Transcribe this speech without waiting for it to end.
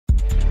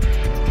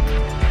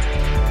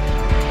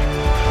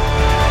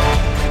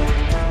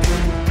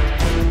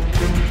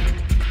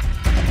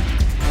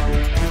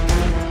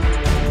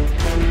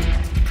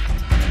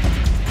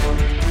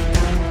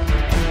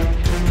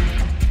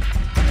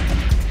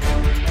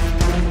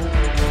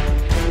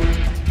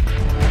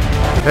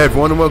Hey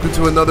everyone, and welcome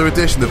to another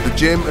edition of the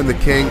Jim and the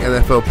King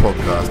NFL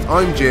podcast.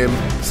 I'm Jim,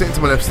 sitting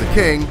to my left is the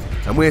King,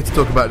 and we're here to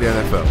talk about the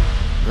NFL.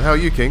 And how are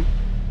you, King?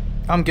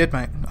 I'm good,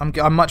 mate.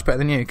 I'm much better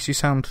than you because you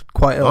sound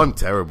quite ill. I'm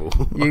terrible.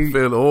 I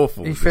feel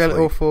awful. You feel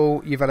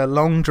awful. You've had a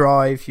long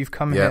drive. You've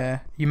come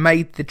here. You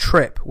made the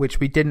trip, which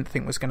we didn't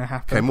think was going to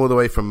happen. Came all the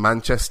way from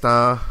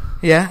Manchester.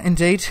 Yeah,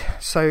 indeed.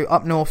 So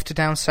up north to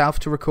down south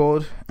to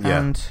record.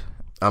 Yeah. And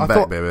I'm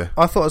back, baby.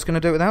 I thought I was going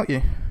to do it without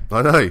you.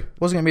 I know.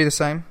 Wasn't going to be the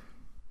same.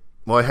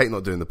 Well, I hate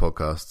not doing the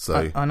podcast,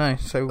 so I know.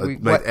 So we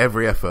made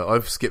every effort.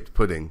 I've skipped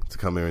pudding to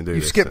come here and do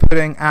this. You've skipped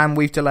pudding, and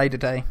we've delayed a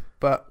day,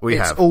 but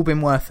it's all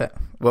been worth it.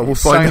 Well, we'll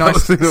find out.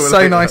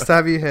 So nice to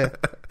have you here.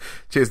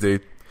 Cheers,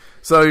 dude.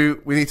 So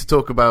we need to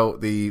talk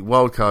about the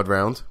WildCard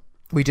round.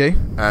 We do,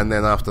 and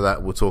then after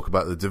that, we'll talk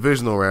about the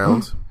divisional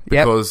round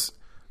because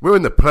we're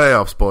in the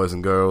playoffs, boys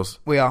and girls.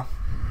 We are.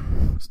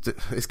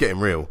 It's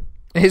getting real.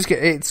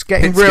 It's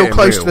getting real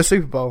close to the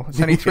Super Bowl.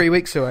 It's only 3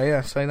 weeks away,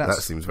 yeah. So that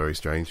seems very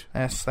strange.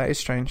 Yes, that is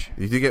strange.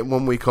 You do get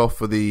 1 week off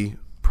for the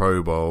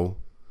Pro Bowl.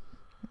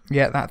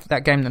 Yeah,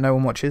 that game that no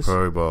one watches.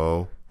 Pro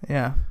Bowl.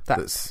 Yeah,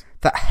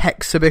 that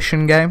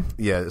Hexhibition game.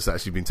 Yeah, it's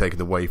actually been taken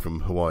away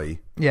from Hawaii.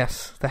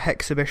 Yes, the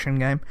Hexhibition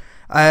game.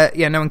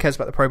 Yeah, no one cares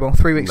about the Pro Bowl.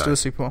 3 weeks to the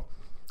Super Bowl.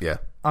 Yeah.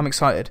 I'm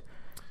excited.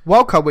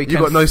 Wildcard weekend.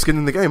 You've got no skin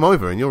in the game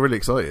either, and you're really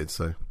excited,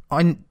 so...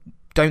 I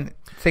don't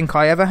think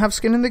I ever have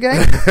skin in the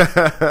game.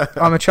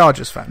 I'm a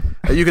Chargers fan.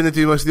 Are you going to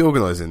do most of the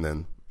organising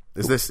then?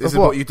 Is this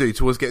what you do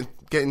towards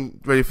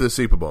getting ready for the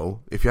Super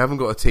Bowl? If you haven't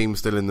got a team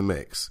still in the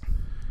mix,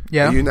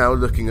 are you now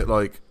looking at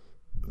like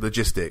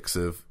logistics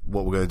of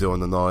what we're going to do on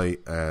the night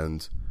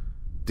and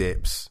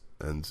dips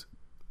and?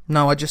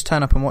 No, I just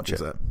turn up and watch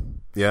it.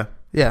 Yeah.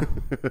 Yeah.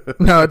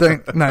 No, I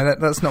don't. No,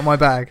 that's not my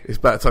bag. It's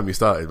about time you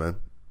started, man.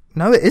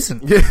 No, it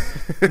isn't. Yeah.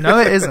 No,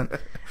 it isn't.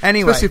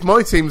 Anyway, especially if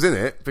my team's in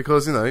it,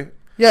 because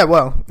Yeah,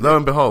 well... Lo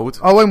and behold...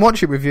 I won't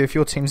watch it with you if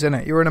your team's in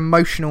it. You were an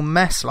emotional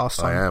mess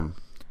last time. I am.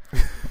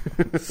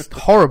 It's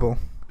horrible.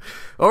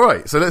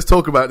 Alright, so let's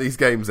talk about these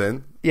games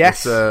then.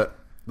 Yes. That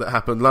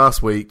happened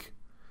last week.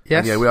 Yes.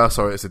 And yeah, we are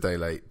sorry it's a day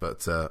late,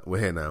 but we're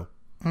here now.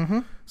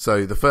 Mm-hmm.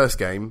 So the first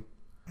game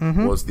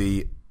was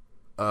the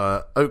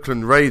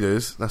Oakland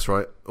Raiders. That's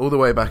right, all the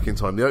way back in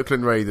time. The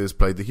Oakland Raiders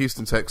played the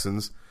Houston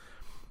Texans.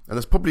 And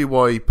that's probably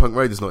why Punk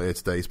Raider's not here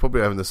today. He's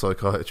probably having the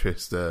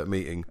psychiatrist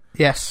meeting.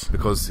 Yes.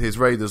 Because his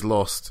Raiders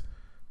lost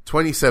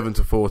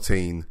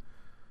 27-14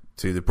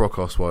 to the Brock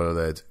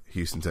Osweiler-led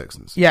Houston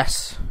Texans.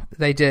 Yes,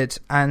 they did.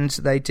 And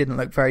they didn't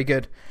look very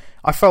good.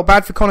 I felt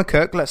bad for Connor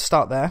Cook. Let's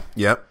start there.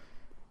 Yep.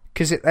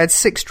 Because they had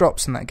 6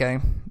 drops in that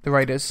game, the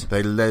Raiders.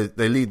 They lead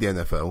the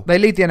NFL. They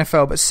lead the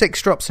NFL, but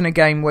 6 drops in a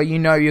game where you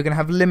know you're going to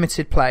have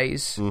limited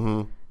plays.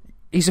 Mm-hmm.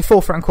 He's a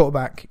 4th-round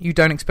quarterback. You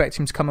don't expect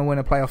him to come and win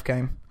a playoff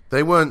game.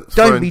 They weren't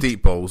throwing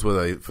deep balls, were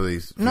they, for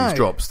these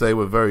drops? They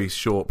were very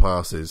short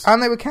passes.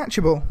 And they were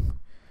catchable.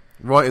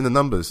 Right in the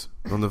numbers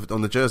on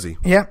the jersey.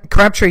 Yeah,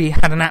 Crabtree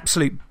had an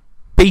absolute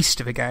beast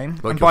of a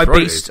game. Like and by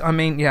beast, I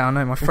mean, I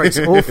know, my throat's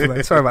awful,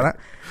 mate. Sorry about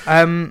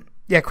that.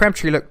 Yeah,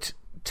 Crabtree looked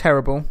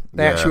terrible.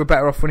 They actually were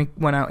better off when he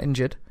went out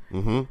injured.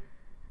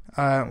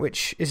 Mm-hmm.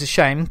 Which is a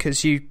shame,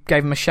 because you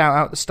gave him a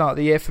shout-out at the start of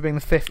the year for being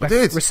the 5th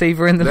best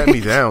receiver in the league. He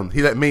let me down.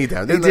 He let me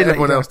down. Didn't let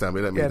everyone else down, but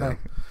he let me down. No.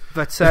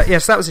 But,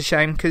 yes, that was a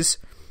shame, because...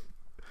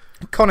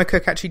 Connor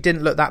Cook actually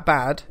didn't look that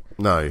bad.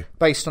 No.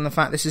 Based on the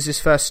fact this is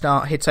his first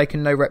start. He'd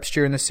taken no reps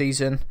during the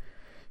season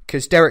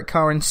because Derek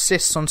Carr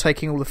insists on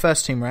taking all the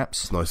first team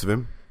reps. It's nice of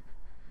him.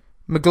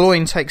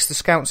 McGloin takes the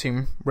scout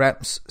team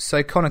reps.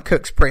 So Connor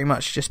Cook's pretty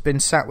much just been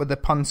sat with the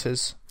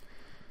punters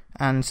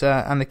and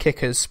the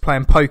kickers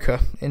playing poker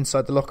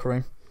inside the locker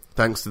room.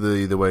 Thanks to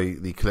the way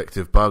the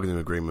collective bargaining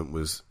agreement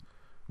was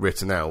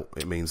written out,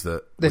 it means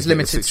that there's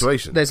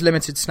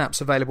limited snaps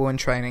available in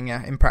training,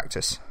 in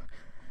practice.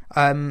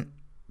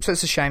 So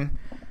it's a shame.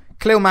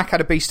 Khalil Mack had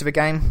a beast of a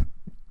game.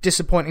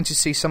 Disappointing to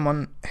see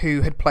someone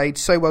who had played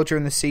so well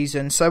during the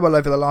season, so well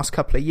over the last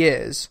couple of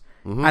years,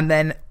 and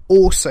then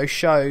also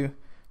show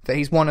that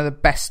he's one of the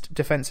best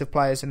defensive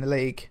players in the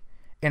league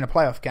in a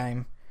playoff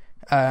game,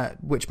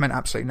 which meant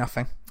absolutely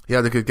nothing. He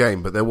had a good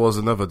game, but there was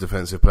another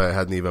defensive player who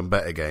had an even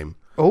better game.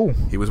 Oh.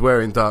 He was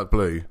wearing dark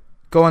blue.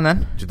 Go on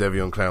then.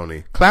 Jadeveon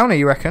Clowney. Clowney,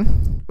 you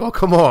reckon? Oh,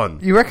 come on.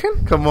 You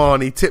reckon? Come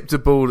on. He tipped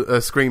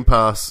a screen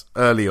pass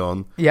early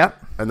on. Yeah.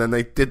 And then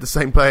they did the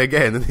same play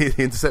again, and he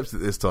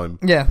intercepted it this time.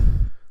 Yeah,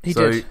 he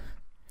did.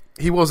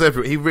 He was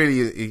he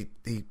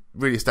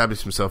really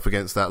established himself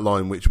against that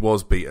line, which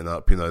was beaten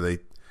up.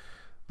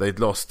 They'd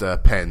lost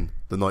Penn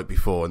the night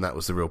before, and that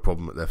was the real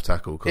problem at left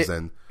tackle. Because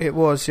then it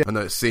was. Yeah. I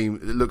know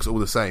it looks all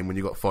the same when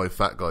you got 5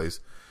 fat guys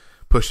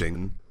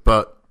pushing,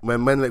 but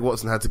when Menlek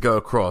Watson had to go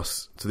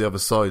across to the other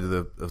side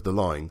of the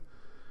line,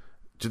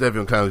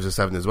 Jadeveon Clowney was just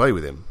having his way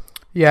with him.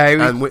 Yeah,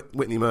 and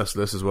Whitney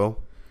Merciless as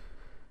well.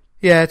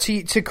 Yeah,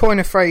 to coin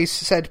a phrase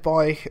said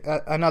by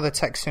another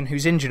Texan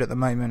who's injured at the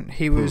moment,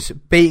 he was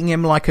beating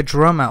him like a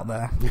drum out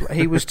there.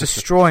 He was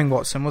destroying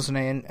Watson, wasn't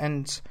he?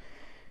 And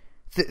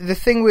the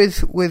thing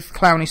with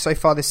Clowney so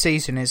far this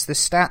season is the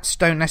stats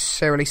don't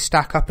necessarily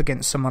stack up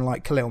against someone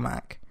like Khalil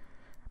Mack,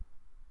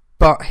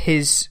 but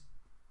his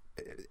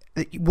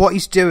what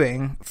he's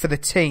doing for the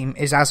team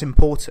is as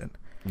important.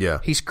 Yeah,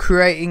 he's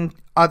creating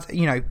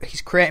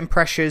he's creating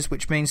pressures,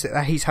 which means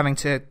that he's having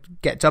to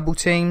get double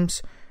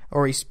teams,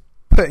 or he's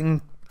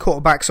putting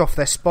quarterbacks off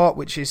their spot,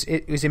 which is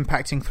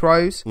impacting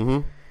throws.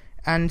 Mm-hmm.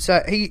 And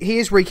he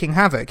is wreaking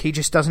havoc. He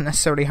just doesn't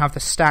necessarily have the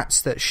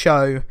stats that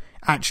show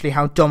actually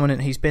how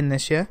dominant he's been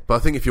this year. But I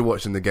think if you're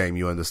watching the game,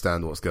 you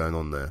understand what's going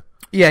on there.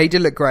 Yeah, he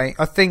did look great.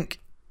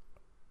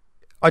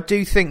 I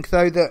do think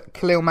though that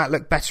Khalil Mack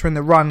looked better in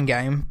the run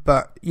game,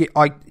 but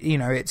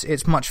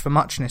it's much for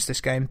muchness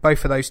this game.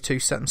 Both of those two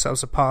set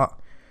themselves apart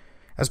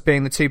as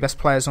being the two best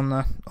players on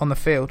the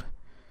field.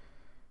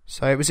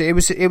 So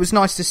it was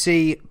nice to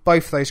see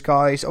both those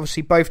guys.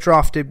 Obviously, both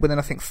drafted within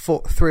I think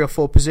 3 or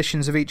 4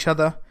 positions of each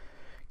other.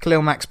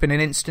 Khalil Mack's been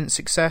an instant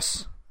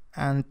success,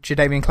 and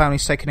Jadeveon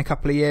Clowney's taken a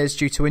couple of years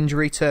due to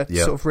injury to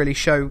sort of really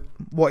show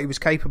what he was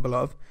capable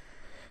of.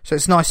 So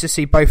it's nice to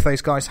see both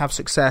those guys have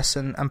success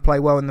and play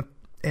well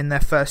in their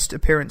first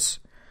appearance.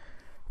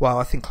 Well,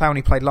 I think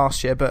Clowney played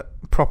last year, but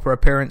proper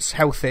appearance,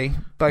 healthy,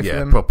 both of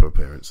them. Yeah, proper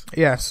appearance.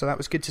 Yeah, so that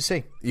was good to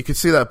see. You could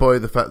see that by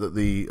the fact that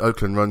the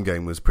Oakland run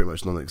game was pretty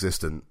much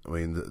non-existent. I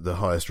mean, the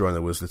highest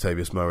runner was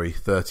Latavius Murray,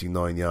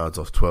 39 yards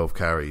off 12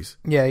 carries.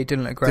 Yeah, he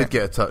didn't look great. Did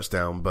get a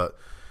touchdown, but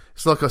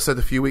it's like I said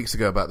a few weeks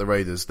ago about the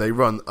Raiders. They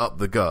run up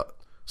the gut,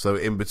 so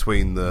in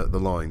between the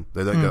line.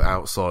 They don't go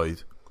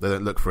outside. They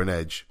don't look for an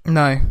edge.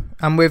 No,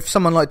 and with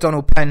someone like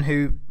Donald Penn,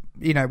 who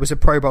was a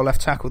Pro Bowl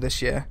left tackle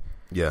this year,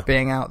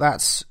 being out,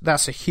 that's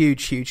a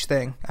huge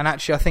thing. And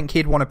actually, I think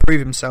he'd want to prove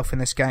himself in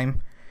this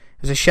game.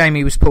 It was a shame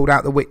he was pulled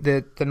out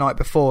the night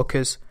before,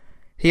 because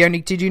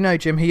did you know,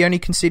 Jim, he only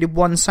conceded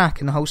 1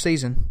 sack in the whole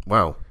season.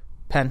 Wow.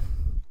 Penn.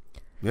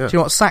 Yeah. Do you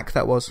know what sack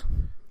that was?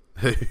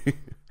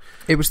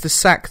 It was the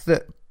sack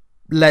that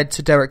led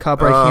to Derek Carr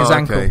breaking his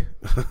ankle. Okay.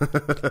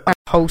 The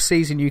whole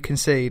season you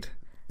concede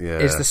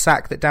is the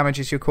sack that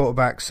damages your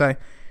quarterback. So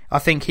I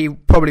think he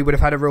probably would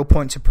have had a real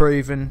point to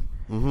prove and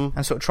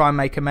sort of try and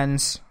make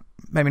amends.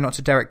 Maybe not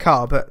to Derek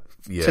Carr, but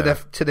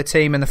to the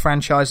team and the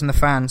franchise and the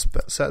fans.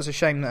 But so it's a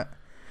shame that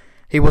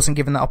he wasn't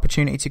given that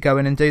opportunity to go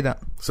in and do that.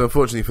 So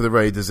unfortunately for the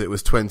Raiders, it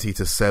was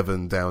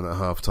 20-7 down at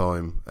half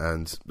time,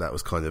 and that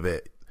was kind of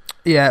it.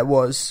 Yeah, it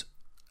was.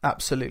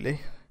 Absolutely.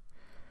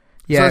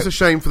 Yeah. So it's a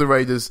shame for the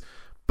Raiders,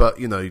 but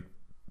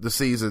the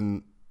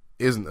season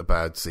isn't a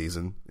bad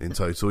season in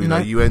total.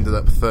 You ended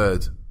up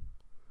third.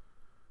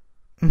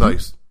 No,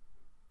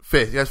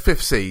 fifth. You had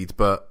 5th seed,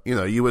 but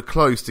you were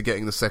close to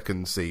getting the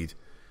 2nd seed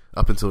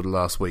up until the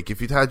last week.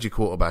 If you'd had your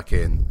quarterback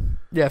in,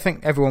 I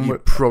think everyone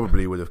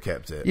probably would have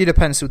kept it. You'd have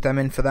penciled them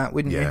in for that,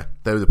 wouldn't you? Yeah,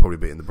 they would have probably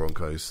beaten the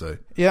Broncos. So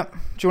yeah. Do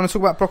you want to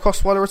talk about Brock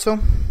Osweiler at all?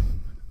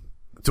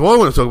 Do I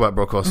want to talk about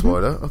Brock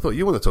Osweiler? I thought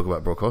you want to talk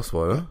about Brock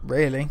Osweiler.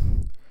 Really?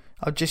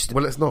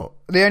 Well, it's not.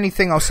 The only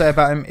thing I'll say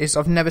about him is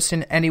I've never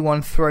seen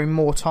anyone throw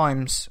more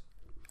times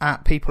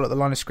at people at the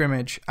line of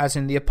scrimmage as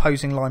in the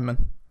opposing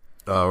lineman.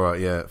 Oh, right,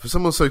 yeah. For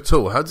someone so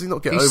tall, how does he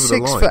not get over the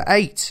line?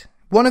 He's 6'8".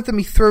 One of them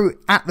he threw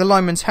at the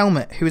lineman's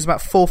helmet, who was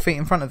about 4 feet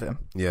in front of him.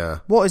 Yeah.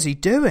 What is he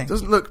doing?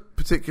 Doesn't look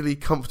particularly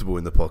comfortable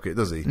in the pocket,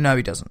 does he? No,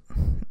 he doesn't.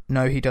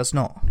 No, he does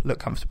not look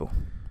comfortable.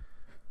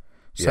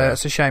 So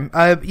that's a shame.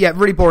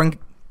 Really boring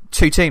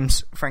 2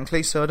 teams,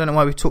 frankly, so I don't know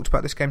why we've talked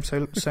about this game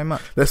so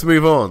much. Let's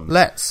move on.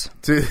 Let's.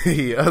 To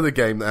the other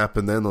game that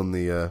happened then on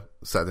the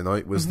Saturday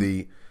night was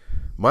the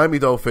Miami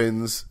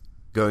Dolphins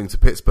going to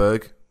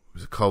Pittsburgh. It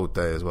was a cold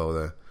day as well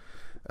there.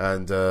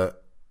 And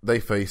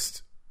they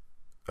faced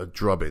a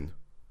drubbing.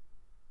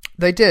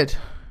 They did.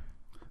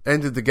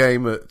 Ended the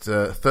game at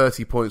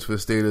 30 points for the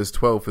Steelers,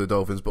 12 for the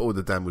Dolphins, but all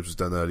the damage was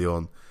done early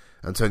on.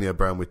 Antonio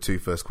Brown with 2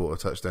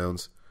 first-quarter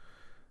touchdowns,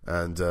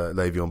 and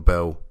Le'Veon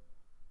Bell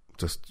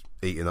just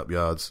eating up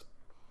yards.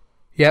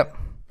 Yep.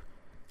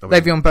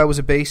 Le'Veon Bell was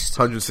a beast.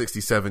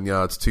 167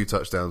 yards, 2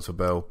 touchdowns for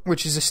Bell.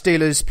 Which is a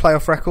Steelers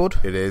playoff record.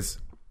 It is.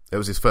 It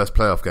was his first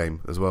playoff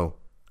game as well.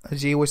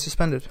 Is he always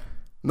suspended?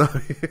 No.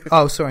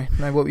 Oh, sorry.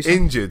 No, what were you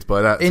saying? Injured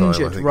by that time, I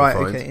think. Right,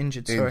 okay,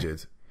 injured, sorry.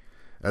 Injured.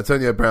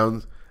 Antonio Brown,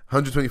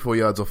 124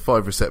 yards off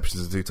 5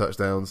 receptions and 2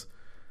 touchdowns.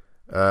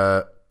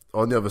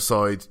 On the other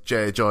side,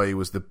 Jay Ajayi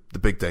was the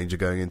big danger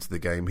going into the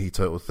game. He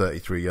totaled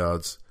 33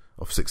 yards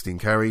off 16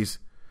 carries.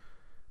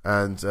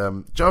 And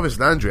Jarvis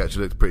Landry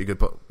actually looked pretty good,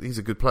 but he's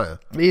a good player.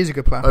 He is a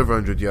good player. Over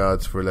 100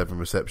 yards for 11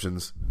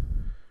 receptions.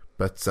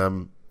 But,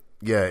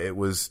 it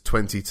was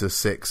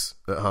 20-6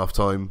 at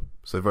half-time,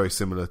 so very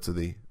similar to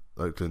the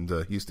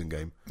Oakland-Houston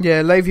game.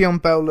 Yeah,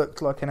 Le'Veon Bell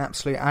looked like an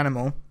absolute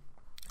animal.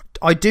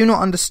 I do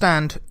not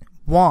understand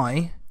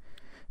why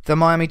the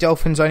Miami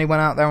Dolphins only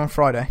went out there on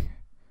Friday.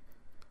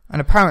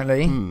 And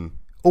apparently,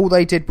 all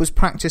they did was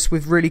practice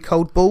with really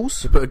cold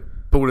balls. They put a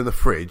ball in the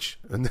fridge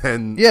and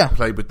then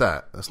played with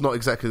that. That's not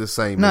exactly the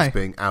same as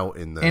being out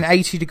in there. In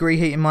 80-degree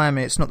heat in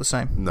Miami, it's not the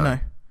same.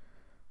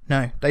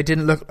 No. They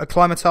didn't look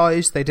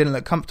acclimatized. They didn't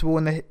look comfortable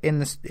in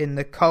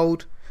the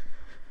cold.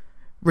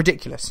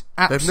 Ridiculous.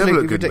 Absolutely They've never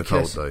looked good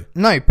ridiculous. In the cold,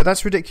 though. No, but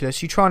that's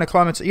ridiculous. You try and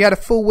acclimatise. You had a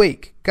full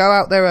week. Go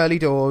out there early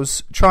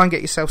doors. Try and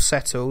get yourself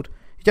settled.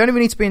 You don't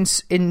even need to be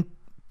in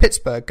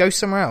Pittsburgh. Go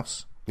somewhere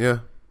else. Yeah.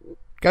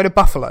 Go to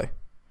Buffalo.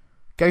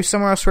 Go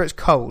somewhere else where it's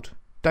cold.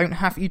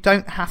 You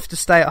don't have to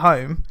stay at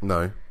home.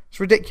 No.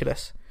 It's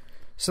ridiculous.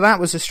 So that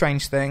was a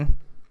strange thing.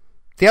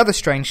 The other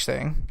strange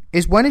thing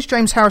is, when is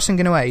James Harrison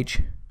going to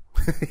age?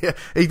 Yeah,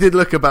 he did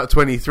look about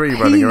 23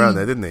 running around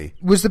there, didn't he?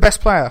 Was the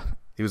best player.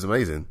 He was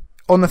amazing.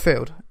 On the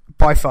field,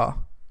 by far.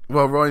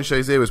 Well, Ryan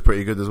Shazier was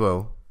pretty good as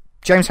well.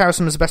 James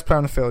Harrison was the best player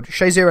on the field.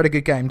 Shazier had a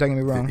good game, don't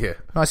get me wrong. Yeah.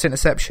 Nice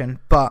interception.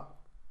 But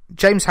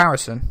James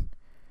Harrison...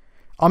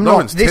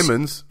 Lawrence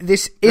Timmons.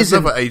 This isn't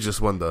another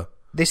ageless wonder.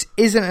 This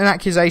isn't an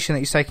accusation that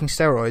he's taking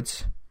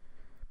steroids.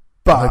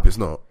 But I hope it's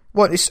not.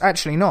 Well, it's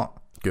actually not.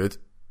 Good.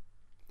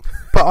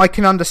 But I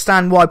can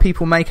understand why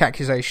people make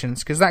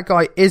accusations, because that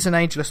guy is an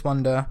ageless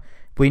wonder.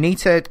 We need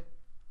to,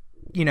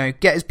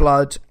 get his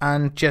blood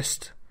and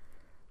just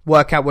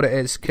work out what it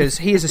is, because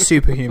he is a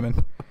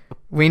superhuman.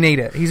 We need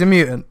it. He's a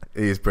mutant.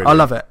 He is brilliant. I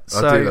love it.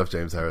 I do love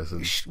James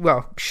Harrison.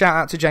 Shout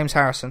out to James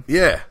Harrison.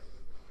 Yeah.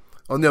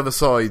 On the other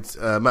side,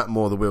 Matt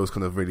Moore, the wheels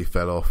kind of really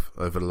fell off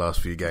over the last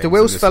few games. The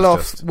wheels fell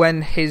off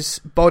when his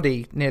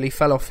body nearly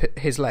fell off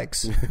his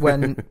legs,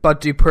 when Bud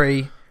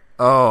Dupree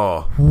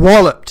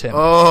walloped him.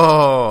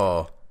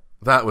 Oh,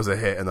 that was a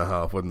hit and a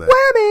half, wasn't it?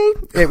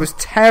 Whammy! It was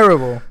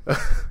terrible.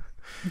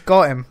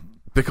 Got him.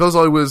 Because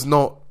I was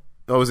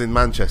in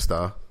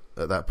Manchester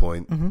at that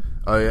point.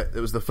 Mm-hmm.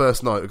 It was the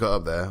first night we got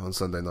up there on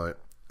Sunday night,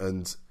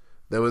 and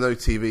there were no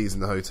TVs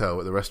in the hotel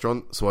at the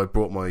restaurant, so I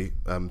brought my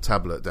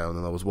tablet down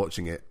and I was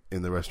watching it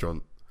in the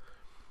restaurant.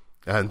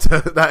 And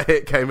that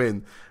hit came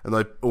in, and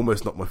I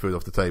almost knocked my food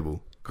off the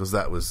table, because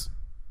that was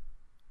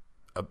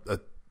a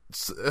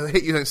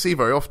hit you don't see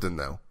very often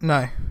now.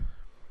 No.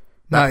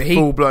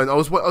 Full blown.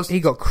 He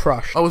got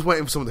crushed. I was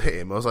waiting for someone to hit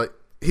him. I was like,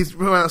 he's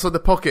running outside the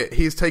pocket.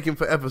 He's taking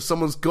forever.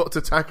 Someone's got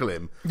to tackle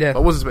him. Yeah. I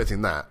wasn't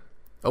expecting that.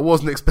 I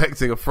wasn't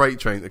expecting a freight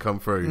train to come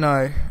through.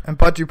 No. And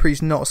Bud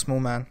Dupree's not a small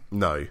man.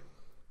 No.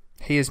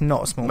 He is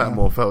not a small man. Matt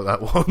Moore felt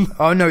that one.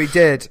 Oh, no, he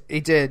did.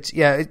 He did.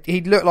 Yeah,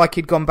 he looked like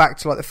he'd gone back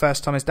to like the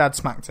first time his dad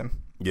smacked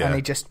him. Yeah. And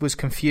he just was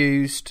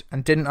confused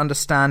and didn't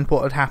understand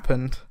what had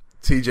happened.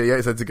 TJ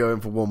Yates had to go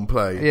in for one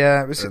play.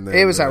 Yeah, it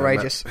was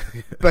outrageous.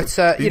 But,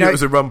 it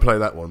was a run play,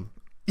 that one.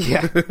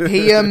 Yeah.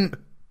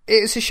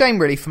 It's a shame,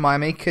 really, for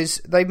Miami,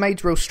 because they've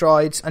made real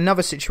strides.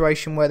 Another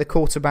situation where the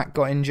quarterback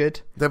got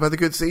injured. They've had a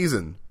good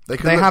season. They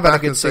have had a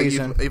good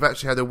season. You've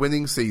actually had a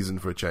winning season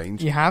for a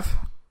change. You have.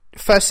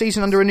 First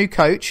season under a new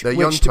coach. They're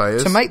young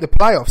players. To make the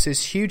playoffs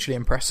is hugely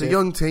impressive. It's a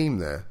young team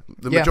there.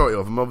 The majority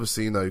of them,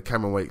 obviously,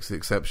 Cameron Wake's the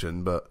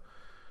exception, but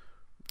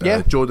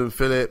Jordan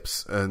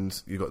Phillips, and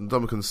you've got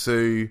Ndamukong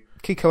Suh,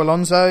 Kiko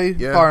Alonso,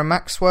 Byron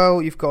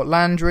Maxwell, you've got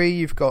Landry,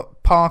 you've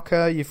got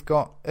Parker, you've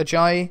got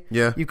Ajayi,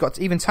 you've got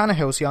even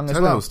Tannehill's young as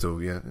well. Tannehill's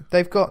still, yeah.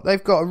 They've got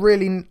a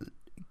really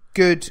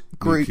good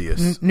group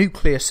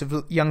nucleus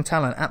of young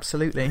talent.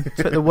 Absolutely,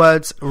 took the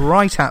words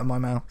right out of my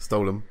mouth.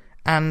 Stole them.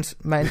 And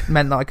meant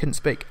that I couldn't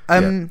speak.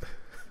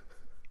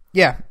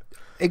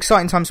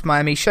 Exciting times for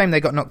Miami. Shame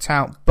they got knocked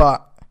out,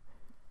 but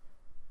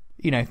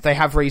they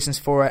have reasons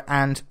for it,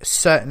 and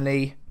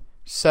certainly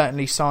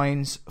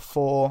signs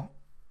for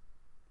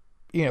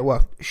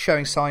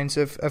showing signs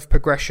of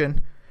progression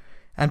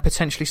and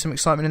potentially some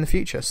excitement in the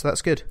future. So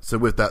that's good. So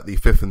with that, the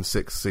 5th and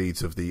 6th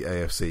seeds of the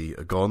AFC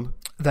are gone.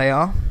 They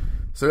are.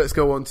 So let's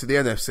go on to the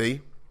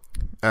NFC,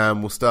 and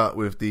we'll start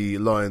with the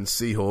Lions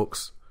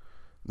Seahawks.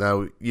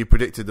 Now, you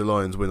predicted the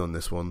Lions win on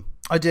this one.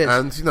 I did.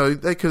 And,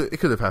 it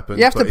could have happened.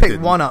 You have to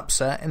pick one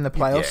upset in the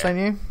playoffs, don't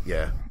you?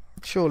 Yeah.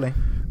 Surely.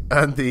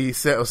 And the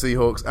Seattle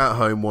Seahawks at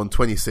home won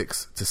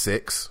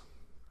 26-6.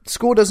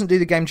 Score doesn't do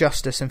the game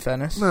justice, in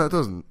fairness. No, it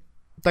doesn't.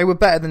 They were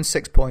better than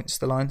 6 points,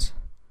 the Lions.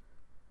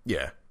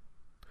 Yeah.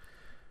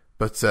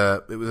 But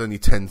it was only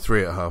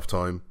 10-3 at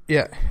half-time.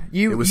 Yeah.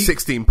 It was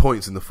 16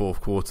 points in the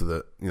fourth quarter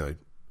that,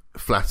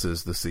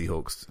 flatters the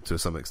Seahawks to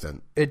some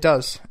extent. It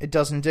does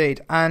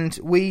indeed. And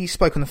we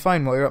spoke on the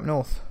phone while you were up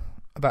north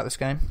about this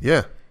game.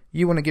 Yeah.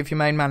 You want to give your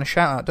main man a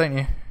shout out, don't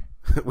you?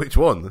 Which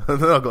one? I've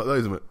got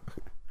those of it.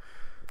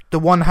 The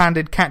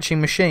one-handed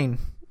catching machine.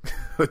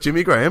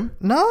 Jimmy Graham?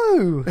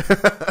 No.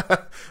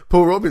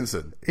 Paul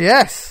Robinson?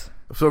 Yes.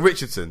 So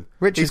Richardson.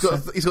 He's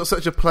got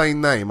such a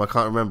plain name, I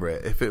can't remember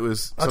it. If it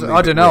was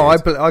I don't know. I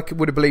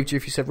would have believed you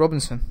if you said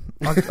Robinson.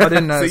 I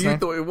didn't know. So his you name.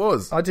 thought it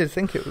was? I did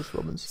think it was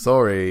Robinson.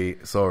 Sorry.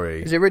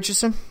 Is it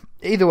Richardson?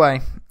 Either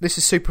way, this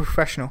is super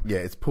professional. Yeah,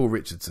 it's Paul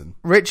Richardson.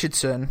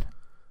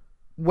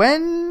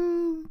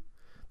 When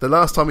the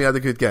last time he had a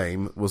good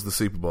game was the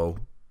Super Bowl.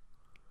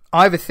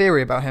 I have a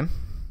theory about him.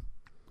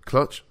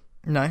 Clutch?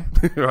 No.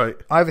 Right.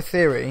 I have a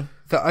theory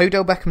that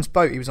Odell Beckham's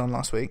boat he was on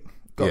last week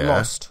got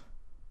lost.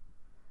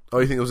 Oh,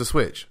 you think it was a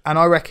switch? And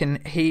I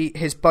reckon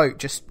his boat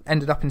just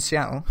ended up in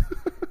Seattle.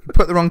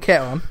 Put the wrong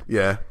kit on.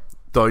 Yeah.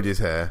 Dyed his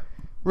hair.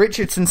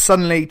 Richardson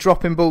suddenly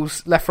dropping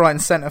balls left, right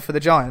and centre for the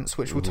Giants,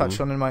 which we'll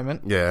touch on in a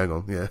moment. Yeah, hang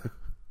on, yeah.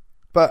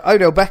 But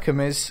Odell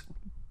Beckham is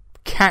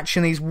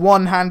catching these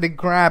one-handed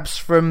grabs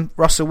from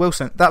Russell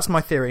Wilson. That's my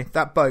theory.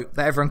 That boat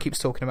that everyone keeps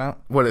talking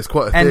about. Well, it's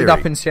quite a theory. Ended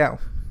up in Seattle.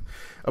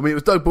 I mean, it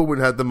was Doug Baldwin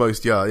had the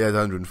most yards. He had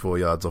 104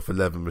 yards off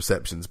 11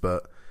 receptions,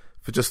 but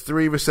For just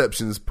 3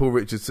 receptions, Paul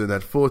Richardson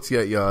had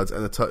 48 yards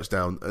and a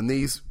touchdown, and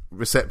these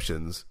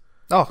receptions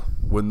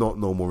were not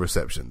normal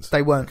receptions.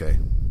 They weren't. Okay.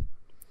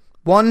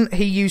 One,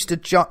 he used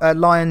a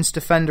Lions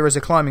defender as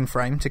a climbing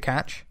frame to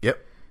catch.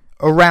 Yep.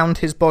 Around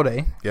his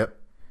body. Yep.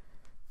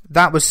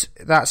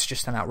 That's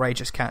just an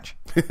outrageous catch.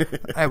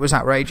 It was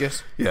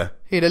outrageous. Yeah.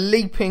 He had a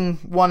leaping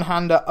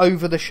one-hander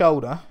over the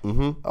shoulder.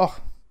 Mm-hmm. Oh,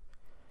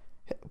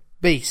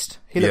 beast.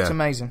 He looked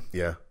amazing.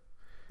 Yeah.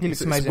 He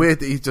looks amazing. It's weird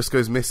that he just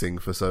goes missing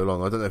for so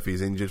long. I don't know if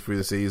he's injured through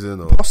the season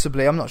or...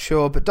 Possibly, I'm not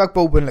sure. But Doug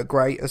Baldwin looked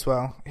great as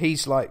well. He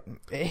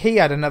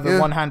had another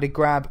one-handed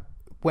grab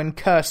when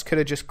Kirst could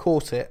have just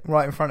caught it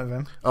right in front of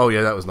him. Oh,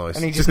 yeah, that was nice.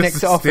 And he just nicked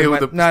it off and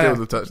went, steal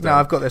the touchdown. No,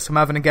 I've got this. I'm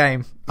having a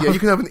game. Yeah, you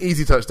can have an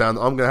easy touchdown.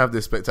 I'm going to have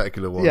this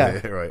spectacular one. Yeah,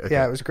 here. Right, okay.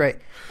 Yeah, it was great.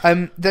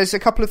 There's a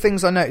couple of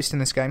things I noticed in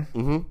this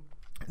game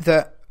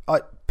that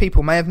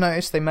people may have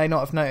noticed, they may not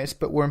have noticed,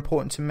 but were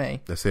important to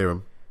me. Let's hear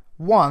them.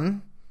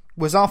 One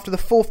was after the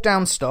 4th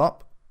down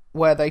stop,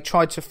 where they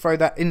tried to throw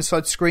that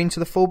inside screen to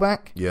the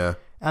fullback. Yeah.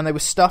 And they were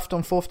stuffed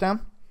on 4th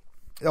down.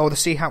 Or the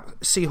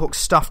Seahawks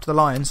stuffed the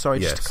Lions,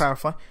 just to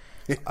clarify.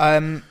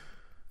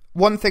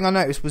 One thing I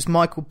noticed was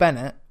Michael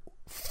Bennett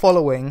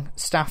following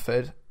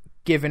Stafford,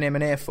 giving him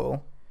an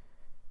earful,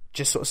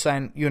 just sort of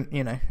saying,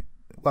 you know,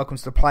 welcome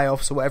to the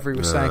playoffs or whatever he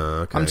was saying.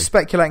 Okay. I'm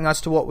speculating as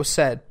to what was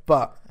said,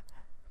 but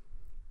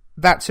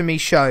that to me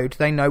showed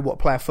they know what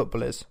player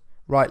football is.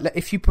 Right?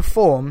 If you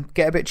perform,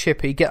 get a bit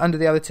chippy, get under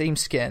the other team's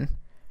skin.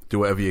 Do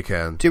whatever you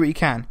can. Do what you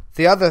can.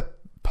 The other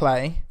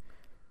play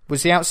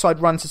was the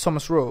outside run to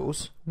Thomas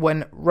Rawls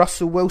when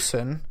Russell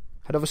Wilson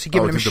had obviously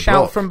given him a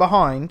shout from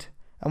behind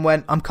and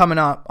went, I'm coming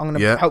up, I'm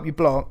going to help you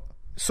block.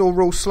 Saw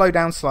Rawls slow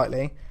down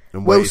slightly.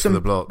 And wait for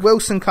the block.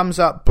 Wilson comes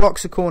up,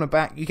 blocks a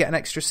cornerback, you get an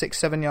extra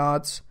 6-7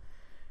 yards.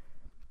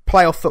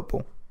 Playoff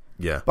football.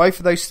 Yeah. Both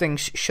of those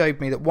things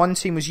showed me that one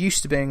team was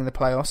used to being in the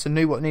playoffs and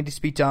knew what needed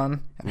to be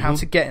done and how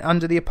to get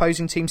under the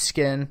opposing team's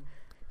skin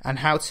and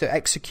how to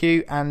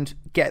execute and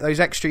get those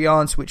extra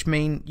yards, which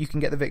mean you can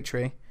get the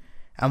victory.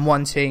 And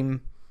one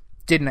team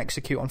didn't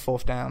execute on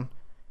 4th down,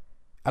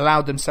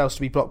 allowed themselves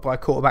to be blocked by a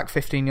quarterback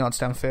 15 yards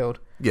downfield.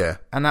 Yeah.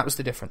 And that was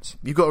the difference.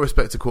 You've got to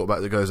respect a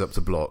quarterback that goes up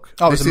to block.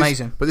 Oh, it was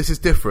amazing. But this is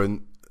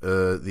different,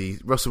 the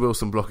Russell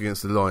Wilson block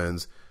against the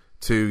Lions,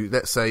 to,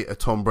 let's say, a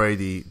Tom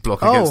Brady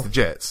block against the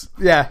Jets.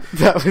 Yeah,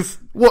 that was...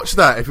 Watch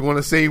that if you want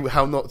to see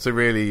how not to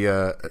really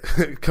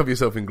cover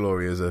yourself in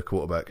glory as a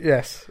quarterback.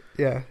 Yes,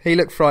 yeah. He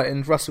looked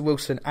frightened. Russell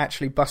Wilson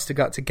actually busted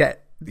a gut to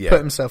put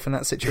himself in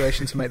that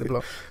situation to make the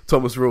block.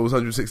 Thomas Rawls,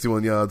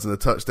 161 yards and a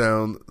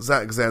touchdown.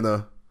 Zach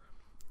Zenner,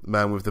 the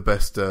man with the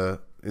best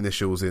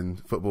initials in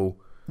football,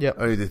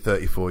 only did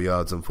 34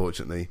 yards,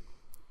 unfortunately.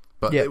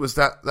 But it was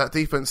that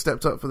defense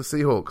stepped up for the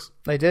Seahawks.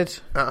 They did.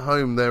 At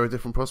home, they're a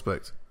different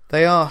prospect.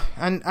 They are.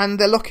 And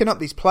they're locking up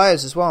these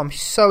players as well. I'm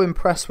so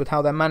impressed with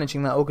how they're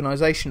managing that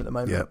organisation at the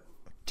moment. Yep.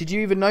 Did you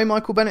even know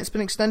Michael Bennett's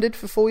been extended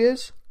for 4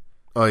 years?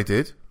 I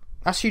did.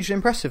 That's hugely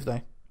impressive,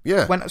 though.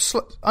 Yeah. Went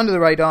under the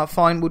radar,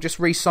 fine, we'll just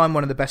re-sign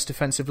one of the best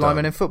defensive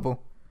linemen in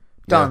football.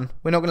 Done. Yeah.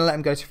 We're not going to let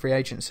him go to free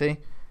agency.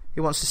 He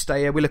wants to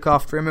stay here, we look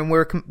after him, and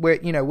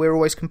we're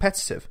always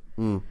competitive.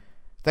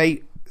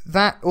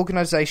 That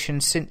organisation,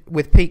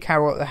 with Pete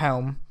Carroll at the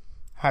helm,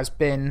 has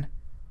been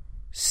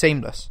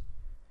seamless.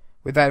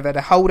 They've had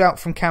a holdout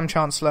from Cam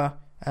Chancellor,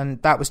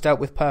 and that was dealt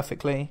with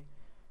perfectly.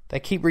 They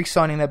keep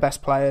re-signing their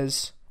best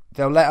players.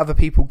 They'll let other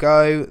people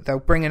go. They'll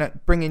bring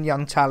in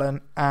young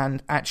talent,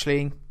 and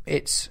actually,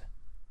 it's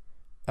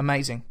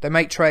amazing. They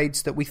make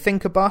trades that we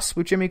think are bust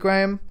with Jimmy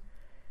Graham.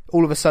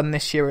 All of a sudden,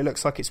 this year, it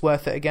looks like it's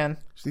worth it again.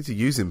 Just need to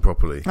use him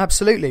properly.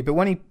 Absolutely,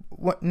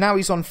 but now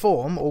he's on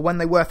form, or when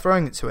they were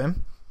throwing it to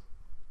him,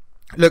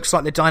 it looks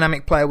like the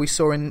dynamic player we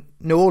saw in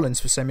New Orleans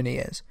for so many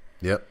years.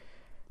 Yep.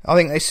 I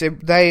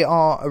think they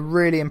are a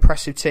really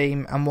impressive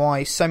team, and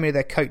why so many of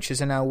their coaches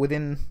are now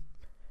in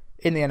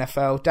the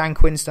NFL. Dan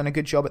Quinn's done a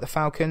good job at the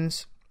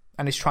Falcons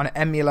and is trying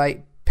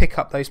to pick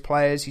up those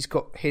players. He's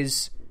got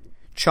his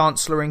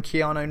Chancellor in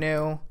Keanu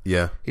Neal.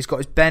 Yeah. He's got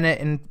his Bennett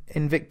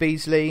in Vic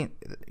Beasley.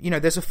 You know,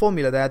 there's a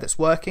formula there that's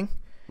working,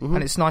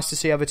 and it's nice to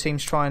see other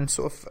teams try and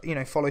sort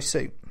of, follow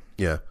suit.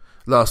 Yeah.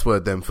 Last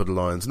word then for the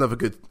Lions.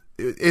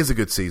 It is a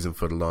good season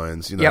for the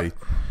Lions, Yep.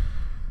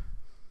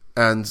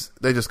 And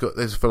they just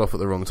fell off at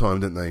the wrong time,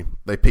 didn't they?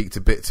 They peaked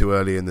a bit too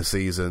early in the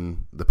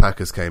season. The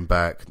Packers came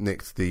back,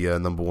 nicked the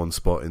number 1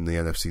 spot in the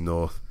NFC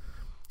North,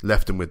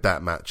 left them with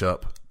that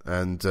matchup,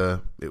 and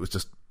it was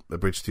just a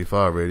bridge too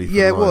far, really.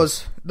 Yeah, it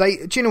was.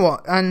 Do you know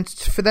what? And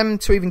for them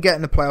to even get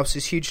in the playoffs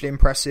is hugely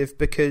impressive,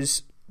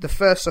 because the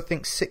first, I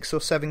think, 6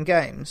 or 7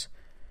 games,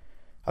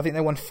 I think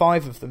they won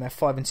 5 of them. They're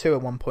 5-2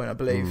 at one point, I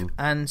believe,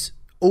 and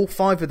all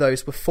 5 of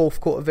those were fourth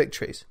quarter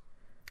victories.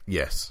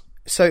 Yes.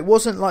 So it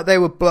wasn't like they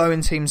were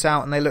blowing teams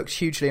out and they looked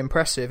hugely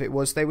impressive. It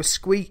was they were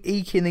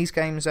eking these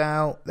games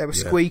out. They were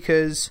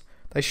squeakers.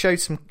 They showed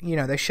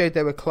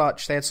they were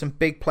clutch. They had some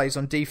big plays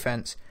on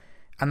defense,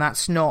 and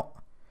that's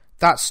not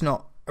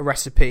a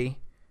recipe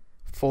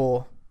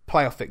for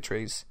playoff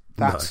victories.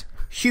 That's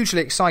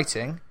hugely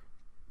exciting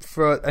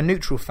for a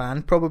neutral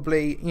fan.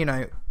 Probably,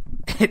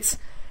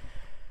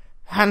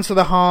 hand to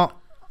the heart,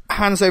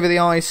 hands over the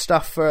eyes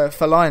stuff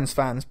for Lions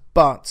fans,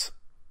 but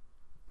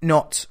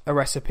not a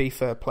recipe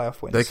for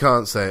playoff wins. They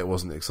can't say it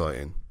wasn't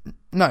exciting.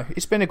 No,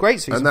 it's been a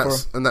great season for them.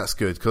 And that's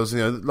good, because,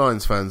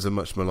 Lions fans are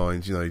much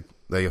maligned.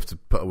 They have to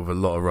put up with a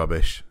lot of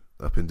rubbish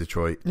up in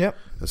Detroit. Yep.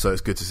 And so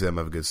it's good to see them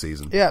have a good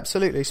season. Yeah,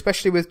 absolutely.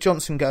 Especially with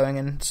Johnson going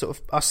and sort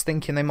of us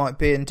thinking they might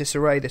be in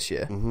disarray this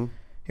year. Mm-hmm.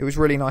 It was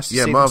really nice to see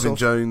them. Yeah, Marvin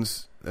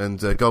Jones and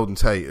Golden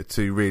Tate are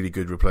two really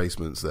good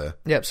replacements there.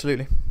 Yeah,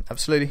 absolutely.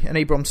 Absolutely. And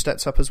Ebron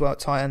steps up as well at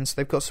tight ends.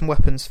 They've got some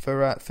weapons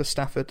for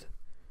Stafford.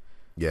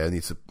 Yeah, it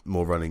needs a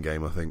more running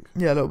game, I think.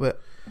 Yeah, a little bit.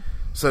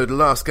 So the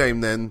last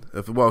game then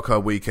of the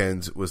wildcard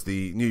weekend was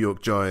the New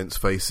York Giants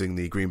facing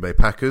the Green Bay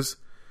Packers.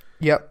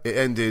 Yep. It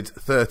ended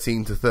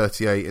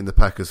 13-38 in the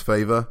Packers'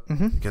 favour.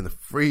 Mm-hmm. Again, the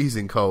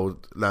freezing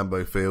cold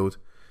Lambeau Field.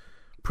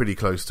 Pretty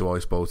close to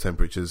ice bowl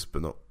temperatures,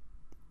 but not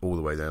all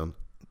the way down.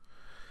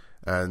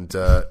 And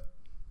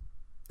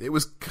it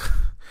was...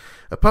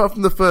 apart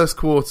from the first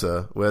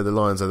quarter, where the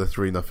Lions had a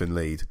 3-0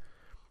 lead,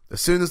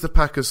 as soon as the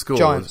Packers scored...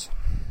 Giants.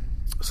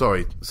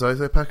 Sorry, I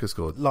say Packers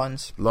scored?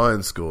 Lions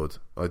scored.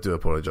 I do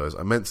apologise.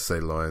 I meant to say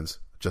Lions.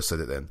 Just said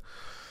it then.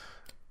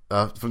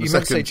 Meant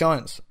to say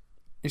Giants.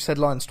 You said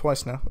Lions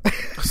twice now.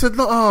 I said,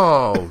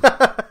 oh.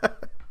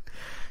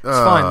 It's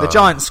fine. The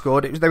Giants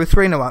scored. They were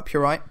 3-0 up,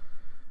 you're right.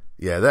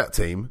 Yeah, that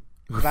team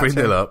were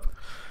 3-0 up.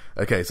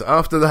 Okay, so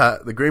after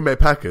that, the Green Bay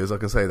Packers, I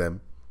can say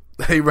them,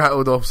 they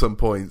rattled off some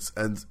points,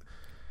 and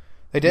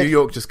they did. New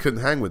York just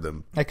couldn't hang with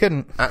them. They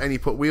couldn't. At any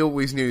point, we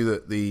always knew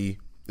that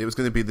it was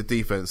going to be the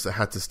defense that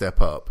had to step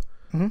up.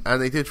 Mm-hmm.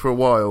 And they did for a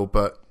while,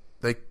 but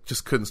they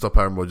just couldn't stop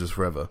Aaron Rodgers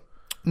forever.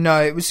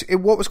 No,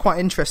 what was quite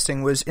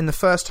interesting was in the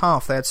first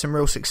half they had some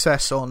real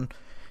success on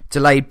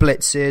delayed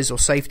blitzes or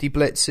safety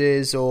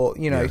blitzes, or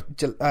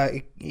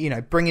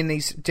bringing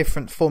these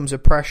different forms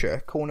of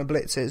pressure, corner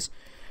blitzes,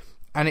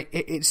 and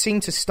it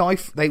seemed to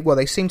stifle.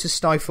 They seemed to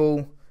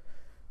stifle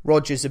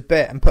Rodgers a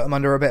bit and put him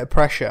under a bit of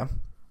pressure.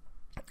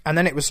 And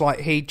then it was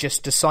like he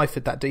just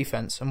deciphered that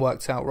defense and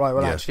worked out, right,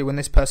 well, actually, when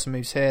this person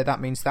moves here, that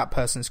means that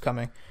person's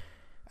coming.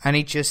 And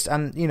he just,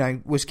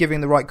 was giving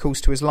the right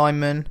calls to his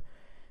linemen.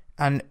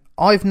 And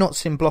I've not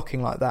seen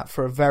blocking like that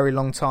for a very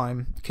long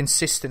time,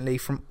 consistently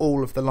from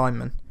all of the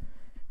linemen.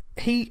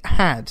 We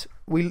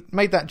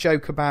made that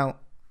joke about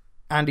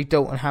Andy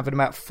Dalton having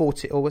about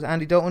 40, or was it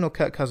Andy Dalton or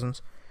Kirk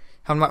Cousins?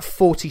 Having about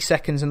 40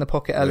 seconds in the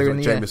pocket earlier in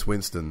the year. Jameis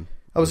Winston.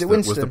 Oh, was it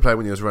Winston? Was the play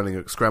when he was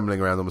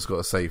scrambling around, almost got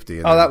a safety.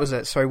 And that was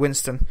it. Sorry,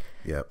 Winston.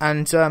 Yeah.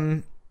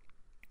 And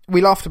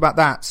we laughed about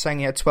that, saying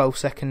he had 12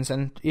 seconds,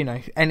 and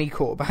any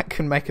quarterback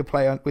can make a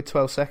play with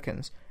 12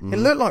 seconds. Mm-hmm. It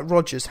looked like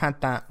Rodgers had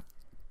that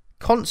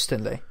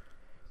constantly,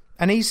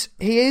 and he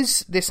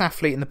is this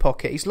athlete in the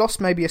pocket. He's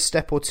lost maybe a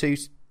step or two.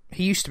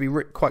 He used to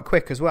be quite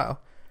quick as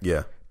well.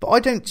 Yeah. But I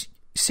don't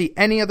see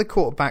any other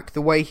quarterback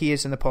the way he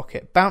is in the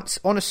pocket, bounce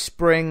on a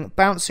spring,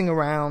 bouncing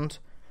around,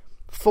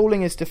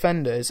 fooling his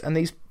defenders, and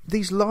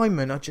these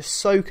linemen are just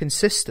so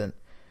consistent.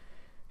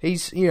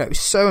 He's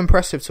so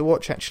impressive to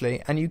watch,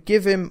 actually, and you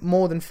give him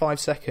more than 5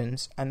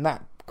 seconds and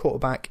that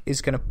quarterback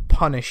is going to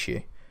punish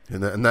you.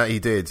 And that he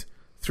did.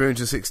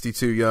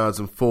 362 yards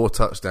and 4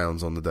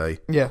 touchdowns on the day.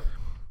 Yeah.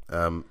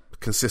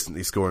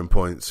 Consistently scoring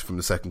points from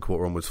the second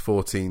quarter onwards.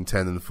 14,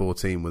 10 and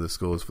 14 were the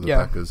scores for the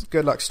Packers.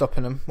 Good luck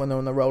stopping them when they're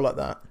on the roll like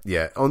that.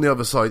 Yeah. On the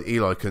other side,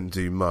 Eli couldn't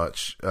do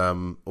much.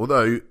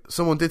 Although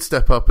someone did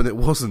step up, and it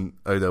wasn't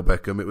Odell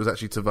Beckham. It was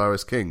actually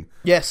Tavares King.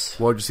 Yes.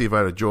 Wide receiver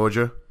out of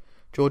Georgia.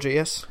 Georgia,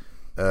 yes.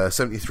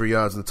 73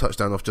 yards and a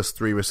touchdown off just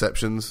 3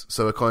 receptions.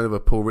 So a kind of a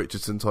Paul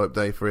Richardson type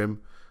day for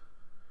him.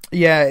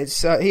 Yeah,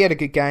 it's he had a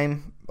good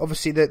game.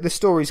 Obviously, the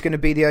story's going to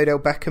be the Odell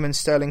Beckham and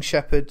Sterling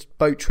Shepard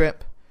boat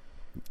trip.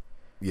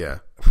 Yeah.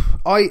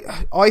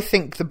 I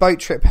think the boat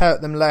trip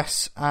hurt them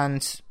less,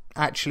 and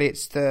actually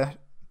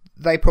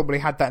they probably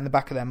had that in the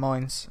back of their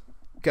minds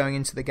going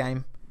into the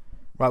game.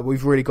 Right,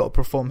 we've really got to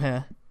perform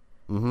here.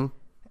 Mm-hmm.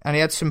 And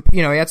he had some,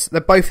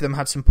 both of them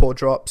had some poor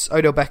drops.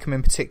 Odell Beckham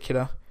in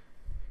particular.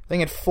 I think he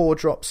had 4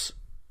 drops,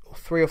 or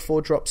 3 or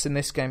 4 drops in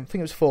this game. I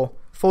think it was 4.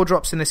 4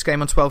 drops in this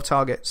game on 12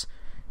 targets.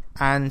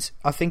 And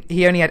I think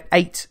he only had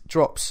 8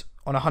 drops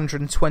on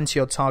 120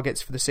 odd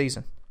targets for the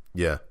season.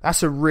 Yeah.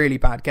 That's a really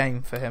bad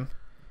game for him.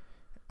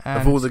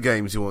 Of all the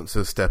games you want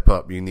to step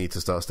up, you need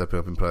to start stepping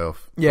up in playoff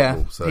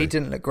football. So. He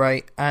didn't look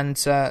great. And,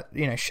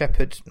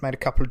 Shepard made a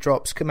couple of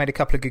drops, made a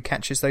couple of good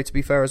catches, though, to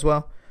be fair, as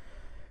well.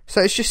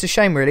 So it's just a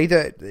shame, really,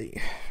 that,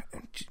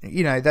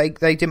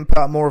 they didn't put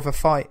up more of a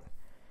fight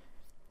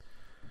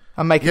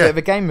and make a bit of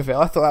a game of it.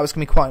 I thought that was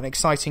going to be quite an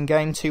exciting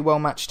game. 2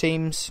 well-matched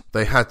teams.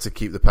 They had to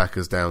keep the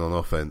Packers down on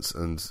offense,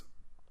 and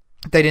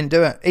they didn't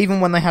do it. Even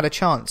when they had a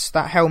chance,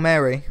 that Hail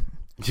Mary,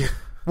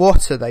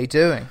 what are they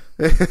doing?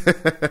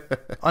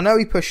 I know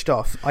he pushed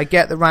off. I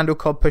get that Randall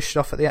Cobb pushed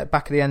off at the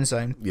back of the end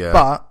zone. Yeah.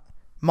 But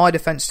my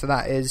defence to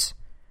that is,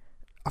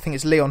 I think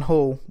it's Leon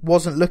Hall,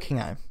 wasn't looking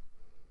at him.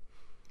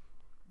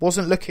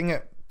 Wasn't looking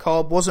at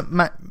Cobb, wasn't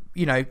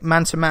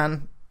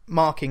man-to-man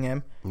marking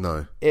him.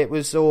 No. It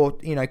was,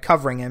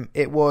 covering him.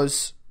 It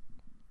was,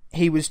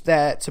 he was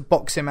there to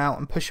box him out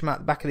and push him out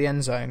the back of the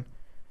end zone.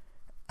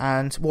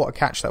 And what a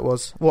catch that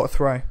was. What a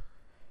throw.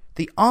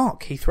 The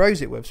arc he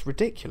throws it with is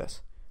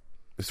ridiculous.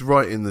 It's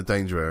right in the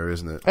danger area,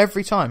 isn't it?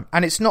 Every time.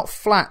 And it's not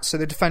flat so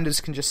the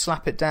defenders can just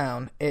slap it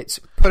down. It's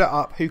put it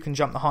up, who can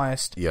jump the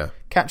highest. Yeah.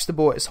 Catch the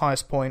ball at its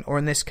highest point, or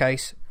in this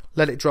case,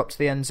 let it drop to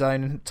the end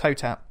zone and toe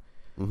tap.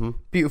 Mm-hmm.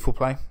 Beautiful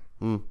play.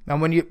 Mm.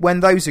 And when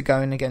those are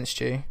going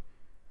against you,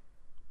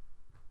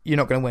 you're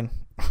not going to win.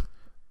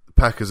 The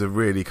Packers have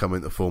really come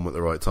into form at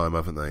the right time,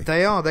 haven't they?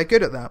 They are. They're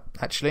good at that,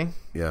 actually.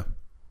 Yeah.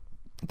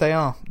 They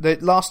are. The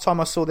last time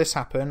I saw this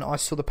happen, I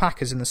saw the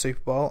Packers in the Super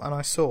Bowl, and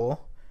I saw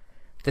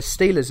the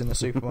Steelers in the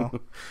Super Bowl.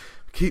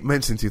 Keep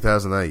mentioning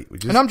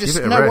 2008. And I'm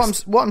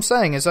just what I'm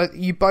saying is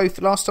you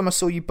both. Last time I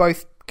saw you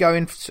both go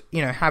in,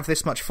 have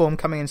this much form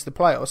coming into the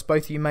playoffs.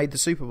 Both of you made the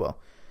Super Bowl.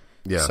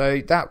 Yeah.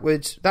 So that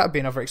would be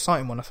another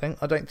exciting one. I think.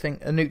 I don't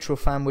think a neutral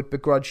fan would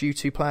begrudge you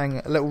two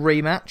playing a little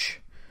rematch.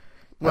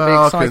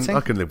 Well,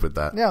 I can live with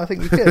that. Yeah, I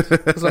think you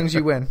could, as long as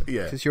you win.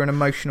 Yeah, because you're an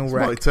emotional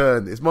wreck.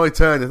 It's my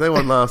turn. If they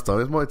won last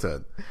time, it's my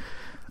turn.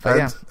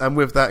 And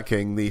with that,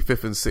 King, the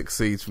 5th and 6th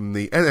seeds from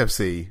the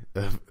NFC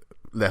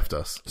left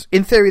us.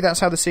 In theory, that's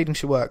how the seeding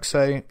should work.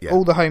 So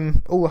all the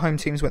home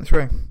teams went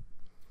through.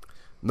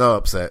 No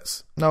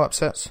upsets.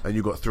 And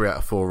you got 3 out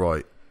of 4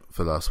 right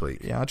for last week.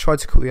 Yeah, I tried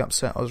to call the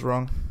upset. I was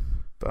wrong.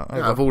 But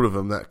out of all of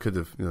them, that could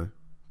have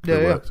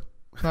worked.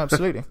 No,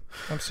 absolutely.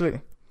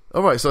 Absolutely.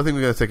 All right, so I think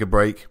we're going to take a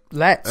break.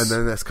 Let's. And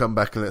then let's come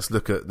back and let's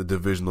look at the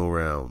divisional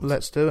round.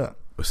 Let's do it.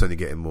 It's only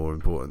getting more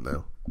important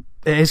now.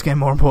 It is getting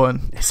more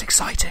important. It's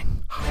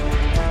exciting.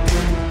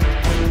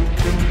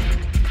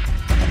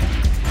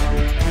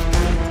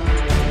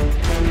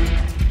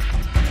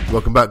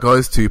 Welcome back,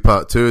 guys, to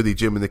part 2 of the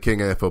Jim and the King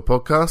NFL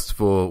podcast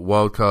for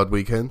WildCard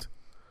weekend.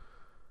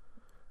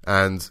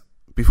 And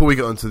before we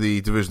get on to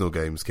the divisional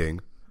games,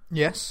 King,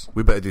 yes,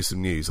 we better do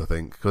some news, I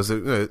think, because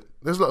there's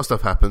a lot of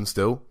stuff happened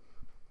still.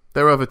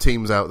 There are other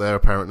teams out there,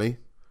 apparently.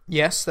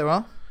 Yes, there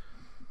are.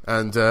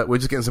 And we're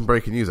just getting some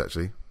breaking news,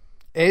 actually.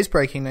 It is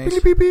breaking news.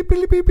 Beep, beep, beep,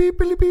 beep, beep,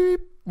 beep, beep.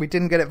 We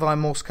didn't get it via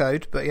Morse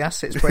code, but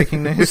yes, it's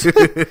breaking news.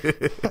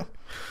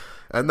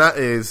 And that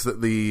is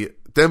that the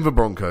Denver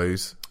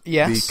Broncos,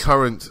 yes, the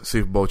current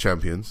Super Bowl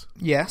champions,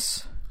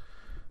 yes,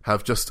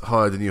 have just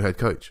hired a new head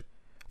coach.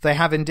 They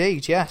have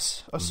indeed,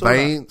 yes. I saw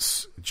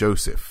Vance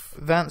Joseph.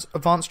 Vance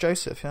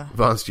Joseph, yeah.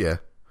 Vance, yeah.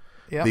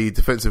 Yep. The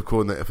defensive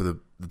coordinator for the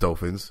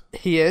Dolphins.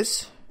 He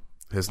is.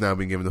 Has now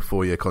been given a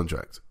 4-year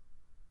contract.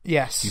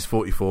 Yes. He's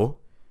 44.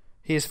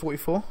 He is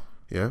 44.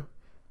 Yeah.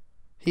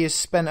 He has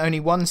spent only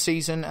 1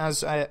 season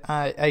as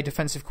a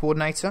defensive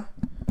coordinator.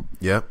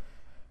 Yeah.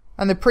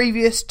 And the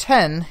previous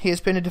 10, he has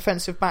been a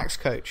defensive backs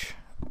coach.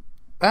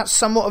 That's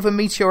somewhat of a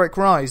meteoric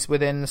rise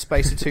within the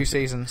space of 2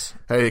 seasons.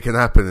 Hey, it can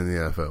happen in the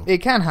NFL. It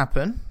can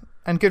happen,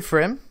 and good for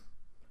him.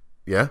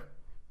 Yeah.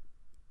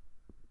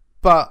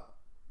 But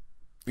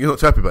you're not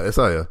too happy about this,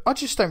 are you? I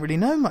just don't really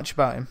know much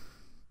about him.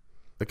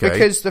 Okay.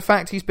 Because the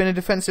fact he's been a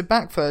defensive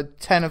back for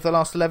 10 of the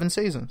last 11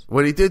 seasons.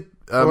 Well, he did...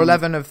 or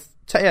 11 of...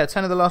 10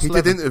 of the last 11.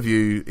 He did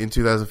interview in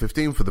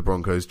 2015 for the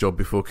Broncos job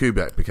before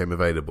Kubiak became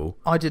available.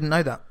 I didn't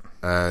know that.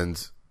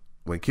 And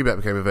when Kubiak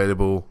became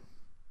available,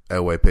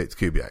 Elway picked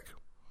Kubiak.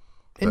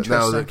 But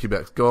now that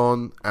Kubiak's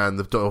gone and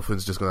the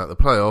Dolphins just gone out of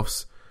the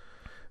playoffs,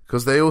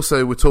 because they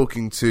also were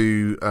talking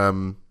to...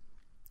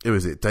 who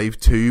is it? Dave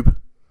Tube?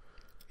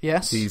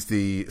 Yes. He's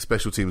the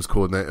special teams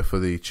coordinator for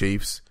the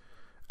Chiefs.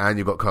 And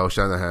you've got Kyle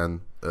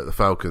Shanahan at the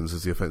Falcons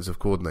as the offensive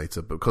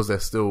coordinator. But because they're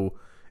still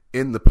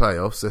in the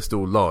playoffs, they're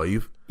still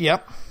live.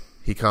 Yep.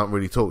 He can't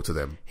really talk to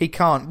them. He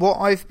can't. What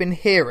I've been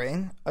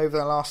hearing over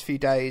the last few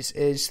days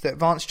is that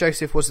Vance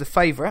Joseph was the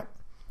favourite.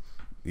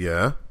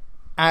 Yeah.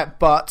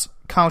 But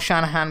Kyle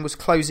Shanahan was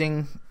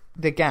closing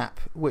the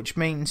gap, which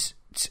means,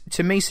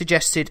 to me,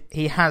 suggested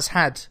he has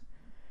had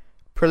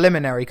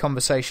preliminary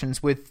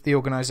conversations with the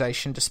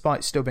organisation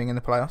despite still being in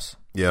the playoffs.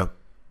 Yeah.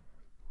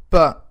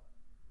 But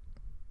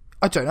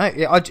I don't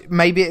know.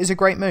 Maybe it is a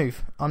great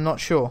move. I'm not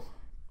sure.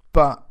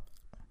 But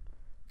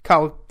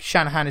Kyle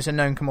Shanahan is a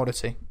known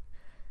commodity,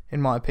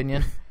 in my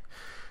opinion.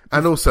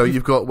 And also,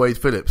 you've got Wade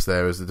Phillips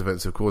there as the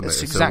defensive coordinator.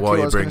 That's exactly so why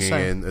what are you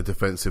bringing in a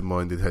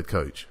defensive-minded head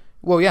coach?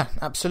 Well, yeah,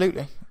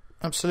 absolutely.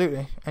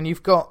 Absolutely. And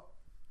you've got,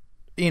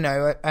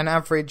 an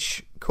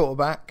average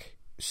quarterback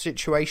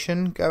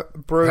situation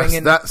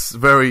brewing That's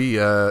very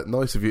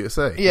nice of you to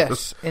say.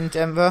 Yes, in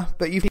Denver.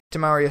 But you've got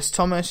Demaryius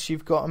Thomas,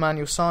 you've got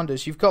Emmanuel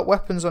Sanders, you've got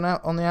weapons on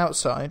the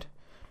outside.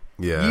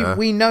 Yeah.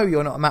 We know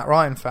you're not a Matt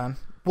Ryan fan.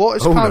 What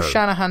has Kyle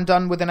Shanahan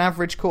done with an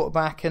average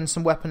quarterback and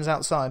some weapons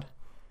outside?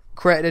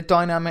 Created a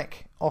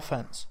dynamic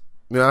offense.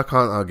 Yeah, I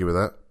can't argue with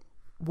that.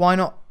 Why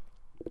not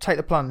take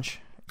the plunge?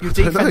 Your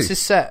defense is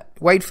set.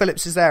 Wade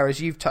Phillips is there,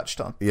 as you've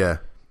touched on. Yeah.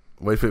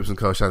 Wade Phillips and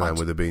Kyle Shanahan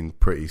would have been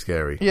pretty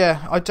scary.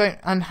 Yeah, I don't...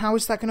 And how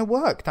is that going to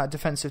work, that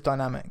defensive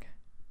dynamic?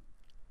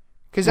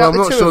 Well, I'm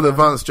not sure that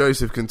Vance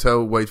Joseph can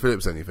tell Wade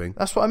Phillips anything.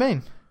 That's what I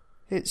mean.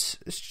 It's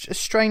a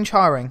strange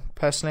hiring,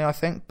 personally, I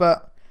think,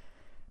 but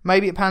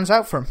maybe it pans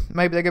out for him.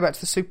 Maybe they go back to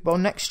the Super Bowl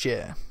next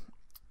year.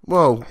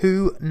 Well...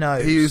 Who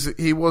knows?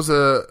 He was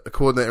a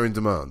coordinator in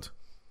demand.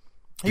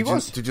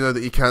 Did you know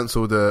that he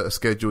cancelled a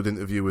scheduled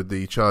interview with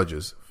the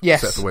Chargers?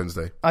 Yes. Set for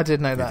Wednesday. I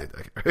did know that.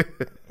 Okay.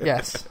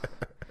 Yes.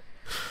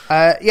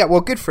 Yeah,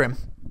 well, good for him.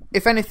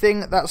 If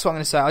anything, that's what I'm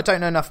going to say. I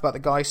don't know enough about the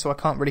guy, so I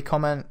can't really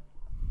comment,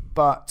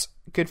 but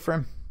good for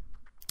him.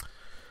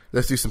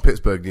 Let's do some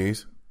Pittsburgh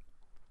news,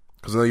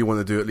 because I know you want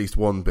to do at least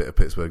one bit of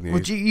Pittsburgh news.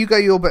 Would you go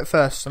your bit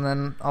first, and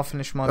then I'll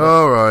finish my bit.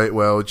 All right,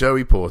 well,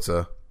 Joey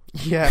Porter.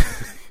 Yeah.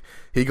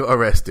 He got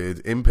arrested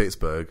in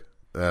Pittsburgh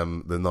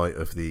the night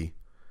of the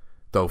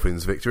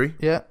Dolphins' victory.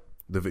 Yeah.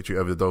 The victory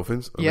over the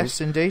Dolphins.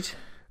 Yes, indeed.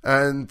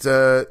 And,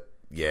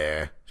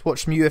 yeah.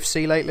 Watched some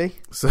UFC lately.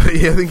 So,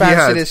 yeah, I think he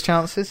had his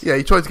chances. Yeah,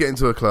 he tried to get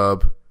into a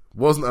club,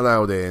 wasn't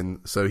allowed in,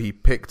 so he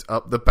picked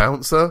up the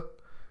bouncer.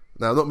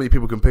 Now, not many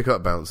people can pick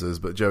up bouncers,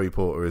 but Joey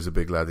Porter is a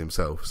big lad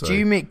himself. So. Do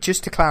you mean,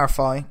 just to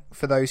clarify,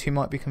 for those who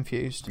might be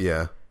confused,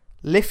 yeah,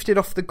 lifted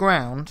off the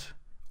ground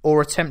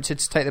or attempted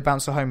to take the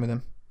bouncer home with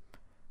him?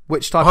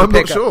 Which type of pickup?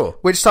 I'm not sure.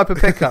 Which type of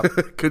pickup?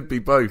 Could be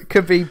both.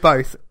 Could be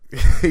both.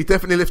 He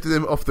definitely lifted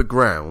him off the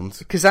ground.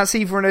 Because that's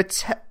either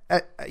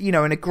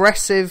an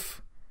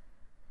aggressive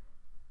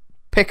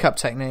pickup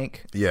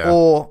technique,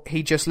 or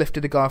he just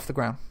lifted the guy off the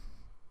ground.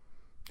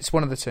 It's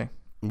one of the two.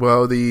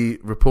 Well, the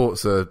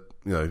reports are,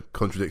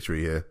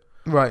 contradictory here.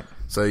 Right.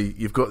 So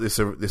you've got this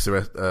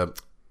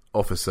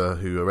officer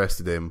who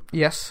arrested him.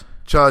 Yes.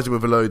 Charged him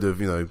with a load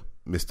of,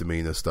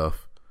 misdemeanor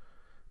stuff.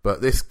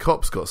 But this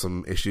cop's got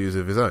some issues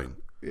of his own.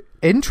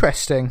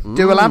 Interesting.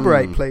 Do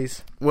elaborate,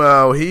 please.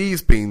 Well,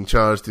 he's been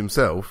charged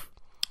himself.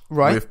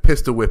 Right. With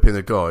pistol whipping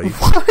a guy.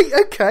 Right,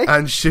 okay.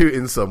 And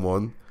shooting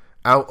someone.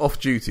 Out off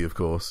duty, of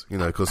course.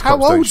 Because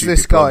how old's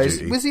this guy?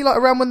 Was he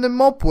around when the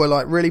mob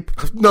were really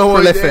no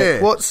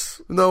prolific? Idea.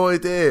 No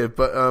idea.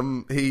 But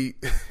he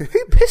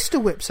who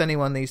pistol whips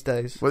anyone these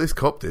days? Well, this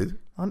cop did.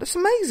 Oh, that's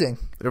amazing.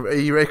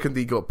 He reckoned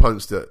he got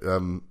punched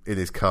in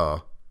his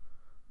car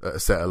at a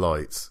set of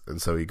lights,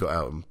 and so he got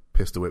out and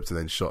pistol whipped and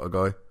then shot a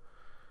guy.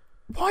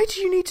 Why do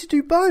you need to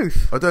do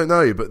both? I don't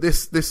know, but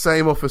this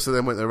same officer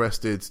then went and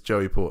arrested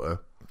Joey Porter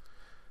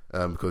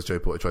because Joey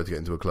Porter tried to get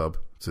into a club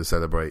to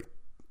celebrate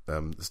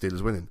the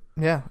Steelers winning.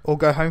 Yeah, or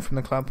go home from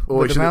the club or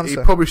with the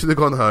bouncer. He probably should have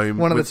gone home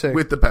of the two.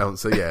 With the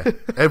bouncer, yeah.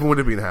 Everyone would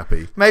have been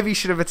happy. Maybe he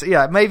should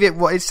have... maybe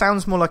it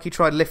sounds more like he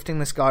tried lifting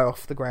this guy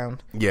off the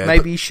ground. Yeah,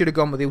 maybe he should have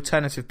gone with the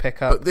alternative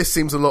pickup. But this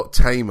seems a lot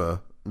tamer,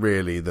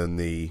 really, than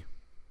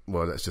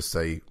let's just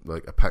say,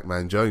 like a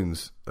Pac-Man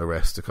Jones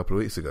arrest a couple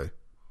of weeks ago.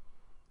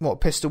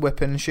 What, pistol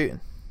whipping and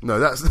shooting? No,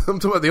 I'm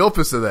talking about the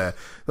officer there.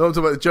 No, I'm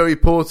talking about the Joey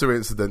Porter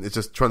incident. It's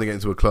just trying to get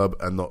into a club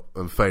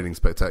and failing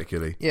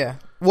spectacularally. Yeah.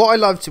 What I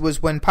loved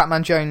was when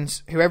Pac-Man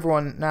Jones, who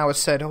everyone now has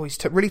said, he's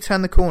really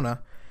turned the corner.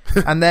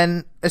 And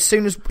then as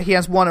soon as he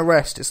has one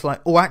arrest, it's like,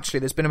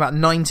 actually, there's been about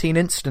 19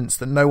 incidents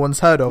that no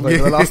one's heard of over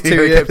the last 2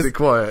 years. Kept it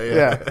quiet,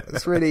 yeah.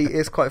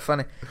 It's quite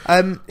funny.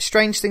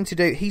 Strange thing to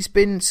do. He's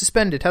been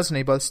suspended, hasn't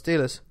he, by the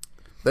Steelers?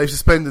 They've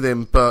suspended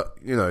him, but,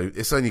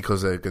 it's only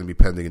because they're going to be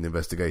pending an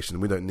investigation.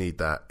 We don't need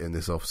that in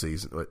this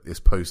off-season, this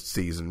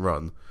post-season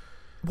run.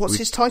 What's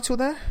his title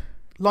there?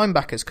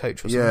 Linebackers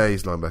coach or something? Yeah,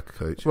 he's linebacker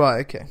coach. Right,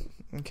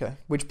 okay.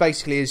 Which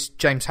basically is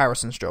James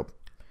Harrison's job.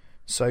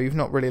 So you've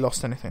not really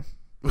lost anything.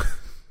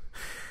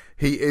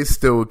 He is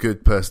still a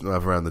good person to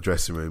have around the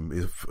dressing room.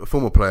 He's a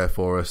former player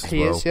for us as well.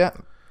 He is,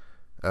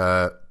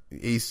 yeah.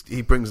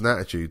 He brings an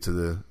attitude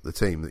to the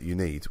team that you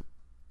need.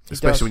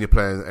 Especially when you're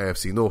playing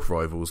AFC North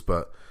rivals,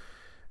 but...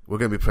 We're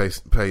going to be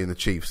playing the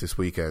Chiefs this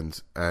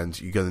weekend, and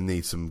you're going to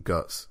need some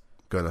guts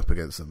going up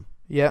against them.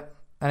 Yeah,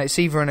 and it's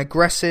either an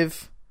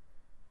aggressive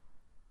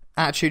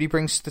attitude he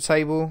brings to the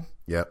table,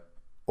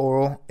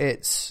 or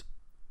it's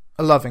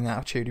a loving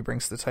attitude he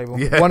brings to the table.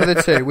 Yeah. One of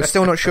the two. We're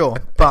still not sure,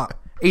 but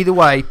either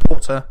way,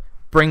 Porter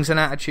brings an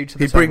attitude to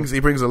the table.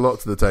 He brings a lot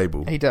to the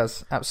table. He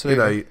does,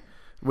 absolutely.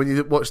 When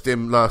you watched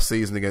him last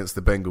season against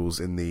the Bengals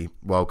in the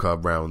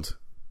WildCard round,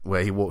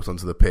 where he walked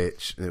onto the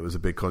pitch and it was a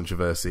big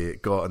controversy.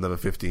 It got another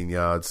 15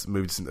 yards,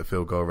 moved us into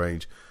field goal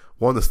range,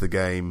 won us the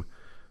game.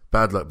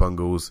 Bad luck,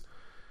 Bungles.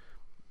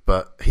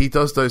 But he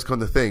does those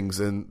kind of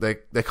things, and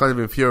they're kind of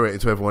infuriating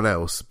to everyone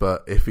else.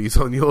 But if he's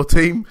on your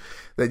team,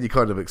 then you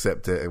kind of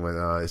accept it and went,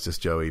 it's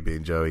just Joey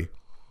being Joey.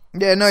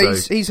 Yeah, no,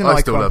 so he's an icon.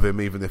 I still love him,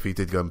 even if he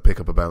did go and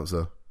pick up a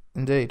bouncer.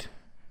 Indeed.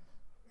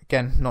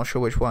 Again, not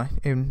sure which way,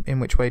 in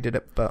which way he did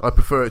it, but I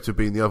prefer it to have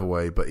been the other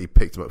way, but he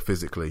picked him up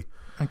physically.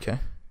 Okay.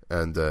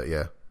 And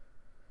yeah.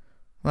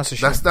 That's a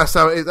shame. That's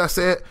how it is. That's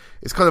it.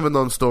 It's kind of a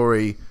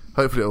non-story.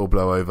 Hopefully it'll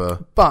blow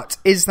over. But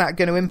is that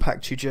going to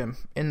impact you, Jim,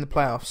 in the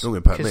playoffs? It'll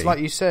impact me. Because like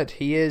you said,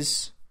 he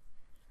is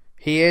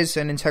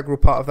an integral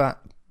part of that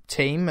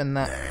team, and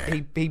that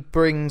he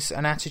brings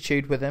an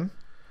attitude with him.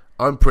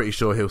 I'm pretty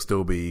sure he'll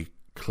still be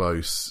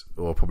close,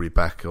 or probably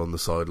back on the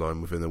sideline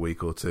within a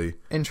week or two.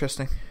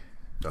 Interesting.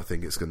 I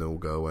think it's going to all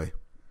go away.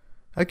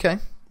 Okay,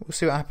 we'll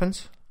see what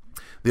happens.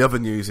 The other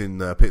news in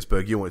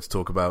Pittsburgh you wanted to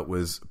talk about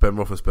was Ben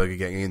Roethlisberger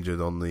getting injured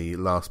on the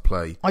last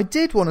play. I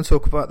did want to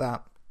talk about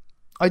that.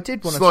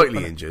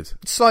 Slightly injured.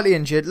 Slightly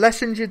injured.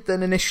 Less injured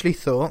than initially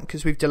thought,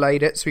 because we've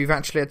delayed it, so we've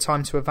actually had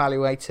time to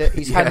evaluate it.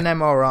 He's had an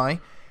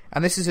MRI,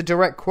 and this is a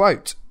direct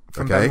quote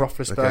from Ben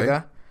Roethlisberger.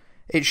 Okay.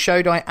 It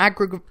showed I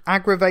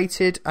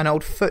aggravated an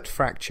old foot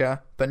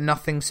fracture, but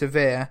nothing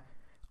severe.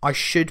 I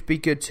should be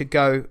good to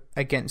go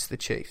against the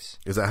Chiefs.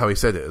 Is that how he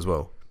said it as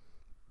well?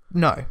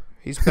 No.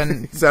 He's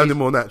been... He sounded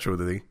more natural,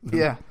 did he?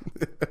 Yeah.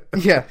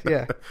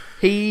 Yeah.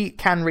 He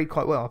can read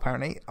quite well,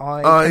 apparently.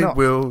 I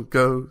will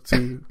go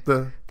to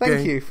the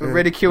Thank you for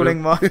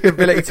ridiculing my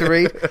ability to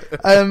read.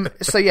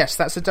 So, yes,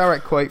 that's a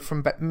direct quote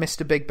from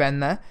Mr. Big Ben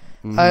there.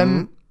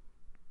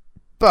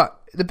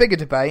 But the bigger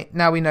debate,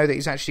 now we know that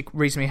he's actually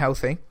reasonably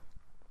healthy.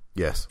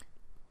 Yes.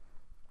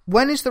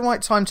 When is the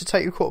right time to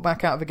take your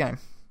quarterback out of a game?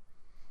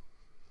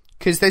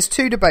 Because there's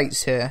two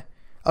debates here.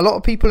 A lot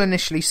of people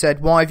initially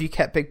said, why have you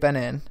kept Big Ben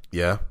in?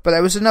 Yeah. But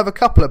there was another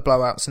couple of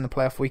blowouts in the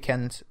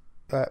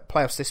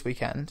playoffs this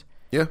weekend.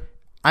 Yeah.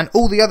 And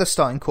all the other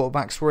starting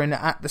quarterbacks were in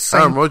at the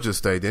same... Aaron Rodgers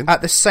stayed in.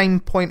 At the same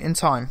point in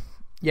time.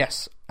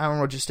 Yes, Aaron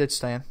Rodgers did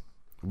stay in.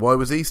 Why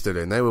was he still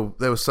in? They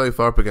were so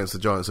far up against the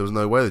Giants, there was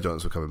no way the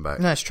Giants were coming back.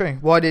 No, it's true.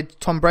 Why did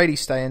Tom Brady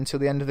stay until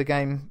the end of the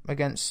game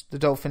against the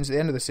Dolphins at the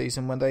end of the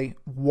season when they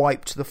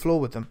wiped the floor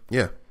with them?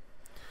 Yeah.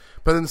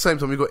 But at the same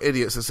time, we've got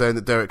idiots that are saying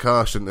that Derek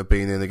Carr shouldn't have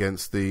been in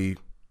against the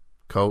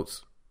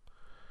Colts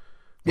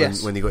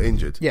when he got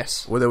injured.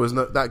 Yes. Well, there was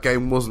that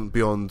game wasn't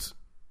beyond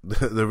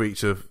the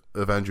reach of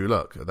Andrew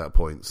Luck at that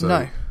point. So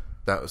no.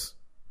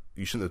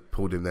 You shouldn't have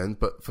pulled him then.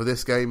 But for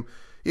this game,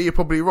 yeah, you're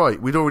probably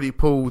right. We'd already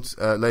pulled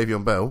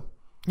Le'Veon Bell.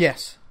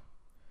 Yes.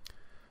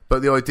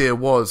 But the idea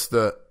was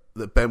that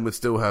Ben would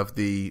still have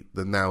the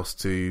nous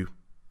to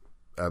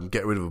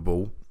get rid of a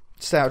ball.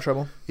 Stay out of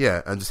trouble.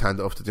 Yeah, and just hand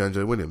it off to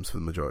DeAngelo Williams for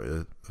the majority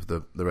of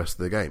the rest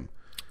of the game.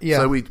 Yeah.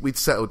 So we'd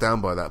settled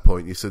down by that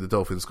point. You said the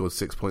Dolphins scored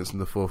 6 points in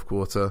the fourth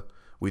quarter.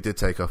 We did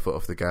take our foot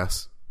off the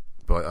gas.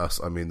 By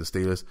us, I mean the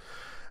Steelers.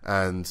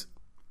 And,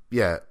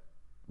 yeah,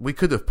 we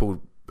could have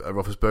pulled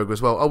Roethlisberger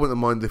as well. I wouldn't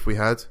mind if we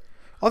had.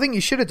 I think you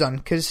should have done,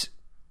 because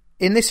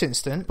in this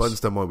instance... But I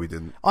understand why we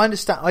didn't. I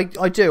understand.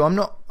 I do. I'm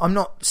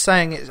not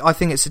saying it. I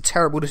think it's a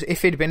terrible...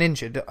 If he'd been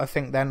injured, I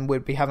think then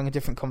we'd be having a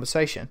different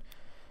conversation.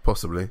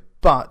 Possibly.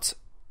 But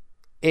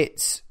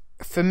it's...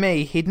 For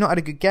me, he'd not had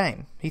a good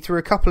game. He threw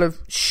a couple of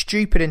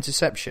stupid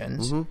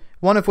interceptions,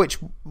 one of which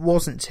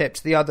wasn't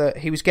tipped. The other,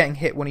 he was getting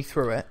hit when he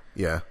threw it.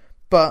 Yeah.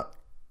 But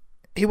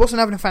he wasn't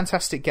having a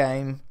fantastic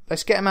game.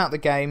 Let's get him out of the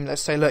game.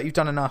 Let's say, look, you've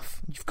done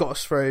enough. You've got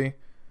us through.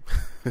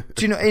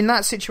 Do you know, in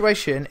that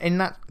situation,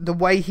 the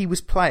way he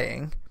was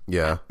playing,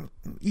 yeah,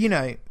 you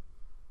know,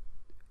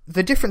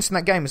 the difference in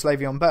that game is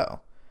Le'Veon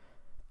Bell.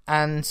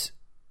 And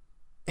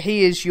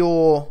he's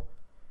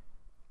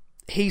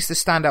the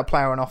standout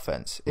player on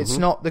offense. It's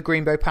not the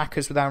Green Bay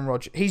Packers with Aaron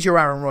Rodgers. He's your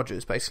Aaron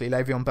Rodgers, basically,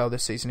 Le'Veon Bell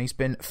this season. He's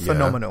been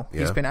phenomenal. Yeah.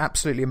 He's been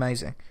absolutely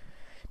amazing.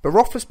 But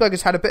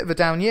Roethlisberger's had a bit of a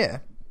down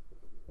year.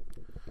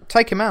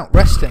 Take him out.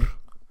 Rest him.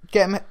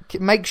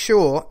 Make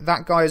sure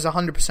that guy is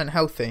 100%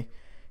 healthy.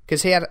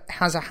 Because he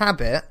has a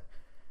habit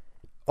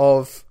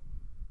of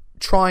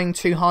trying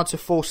too hard to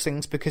force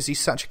things because he's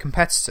such a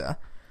competitor.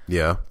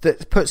 Yeah.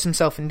 That puts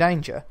himself in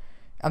danger.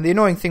 And the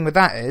annoying thing with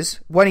that is,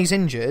 when he's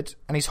injured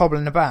and he's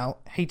hobbling about,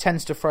 he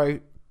tends to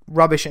throw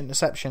rubbish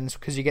interceptions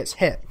because he gets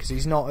hit, because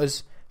he's not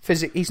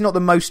the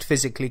most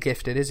physically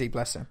gifted, is he,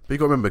 bless him? But you've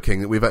got to remember,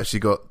 King, that we've actually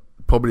got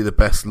probably the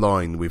best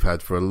line we've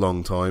had for a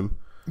long time.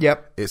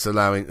 Yep. It's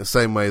allowing, the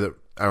same way that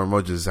Aaron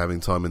Rodgers is having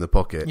time in the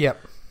pocket. Yep.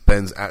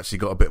 Ben's actually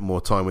got a bit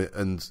more time,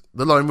 and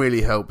the line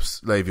really helps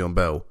Le'Veon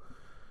Bell.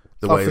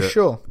 The way that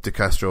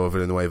DeCastro or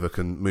Villanueva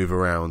can move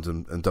around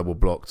and double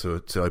block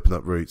to open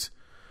up routes.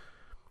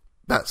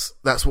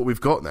 That's what we've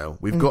got now.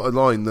 We've got a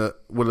line that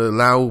will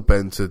allow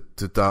Ben to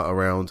dart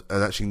around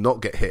and actually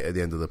not get hit at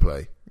the end of the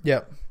play.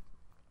 Yep.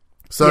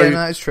 So yeah,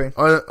 no, it's true.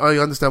 I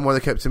understand why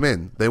they kept him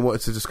in. They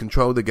wanted to just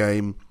control the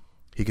game.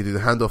 He could do the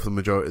handoff the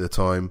majority of the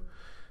time.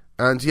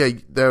 And yeah,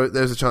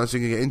 there's a chance he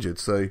can get injured.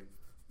 So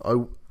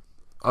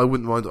I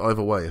wouldn't mind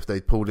either way. If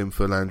they pulled him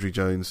for Landry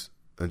Jones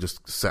and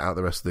just sat out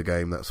the rest of the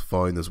game, that's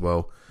fine as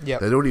well.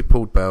 Yep. They'd already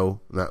pulled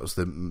Bell, and that was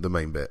the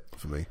main bit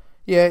for me.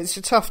 Yeah, it's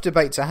a tough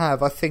debate to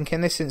have. I think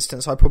in this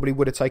instance, I probably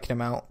would have taken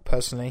him out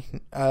personally.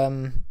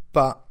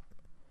 But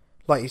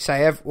like you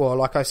say,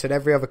 like I said,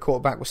 every other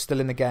quarterback was still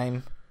in the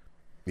game.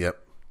 Yep,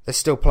 they're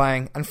still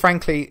playing, and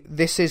frankly,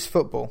 this is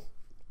football.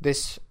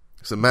 It's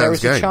a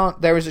man's game.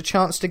 There is a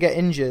chance to get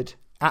injured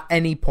at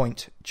any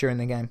point during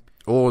the game,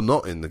 or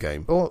not in the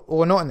game,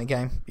 or not in the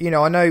game. You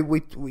know, I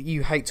know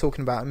you hate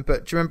talking about him,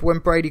 but do you remember when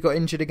Brady got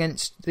injured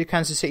against the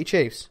Kansas City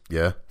Chiefs?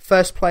 Yeah,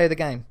 first play of the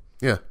game.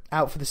 Yeah,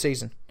 out for the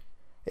season.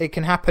 It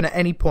can happen at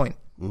any point.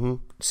 Mm-hmm.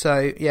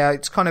 So, yeah,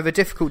 it's kind of a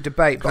difficult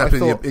debate. It can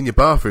happen in your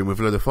bathroom with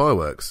a load of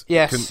fireworks.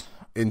 Yes.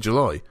 In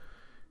July.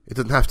 It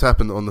doesn't have to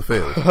happen on the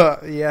field.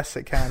 Yes,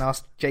 it can.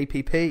 Ask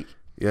JPP.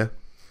 Yeah.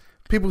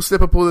 People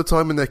slip up all the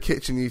time in their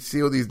kitchen. You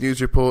see all these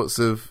news reports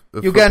of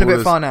You're going a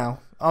bit far now.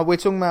 We're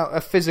talking about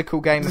a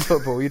physical game of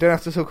football. You don't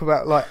have to talk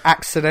about, like,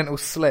 accidental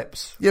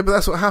slips. Yeah, but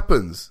that's what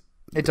happens.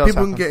 It does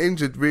People happen. can get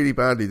injured really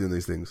badly doing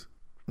these things.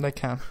 They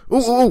can.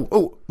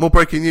 Oh! More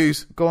breaking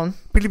news. Go on.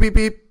 Beep, beep,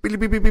 beep, beep,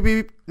 beep, beep,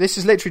 beep. This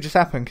has literally just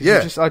happened.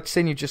 Cause I'd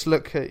seen you just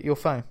look at your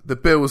phone. The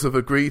Bills have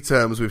agreed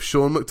terms with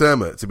Sean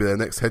McDermott to be their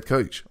next head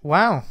coach.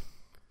 Wow.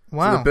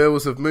 Wow. So the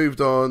Bills have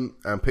moved on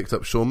and picked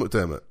up Sean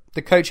McDermott.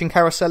 The coaching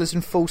carousel is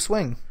in full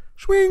swing.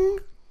 Swing!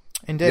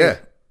 Indeed. Yeah.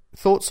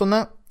 Thoughts on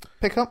that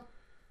pickup?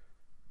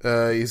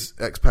 He's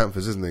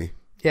ex-Panthers, isn't he?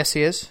 Yes,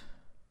 he is.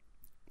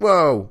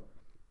 Well,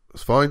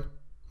 it's fine.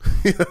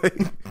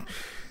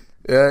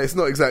 Yeah, it's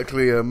not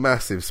exactly a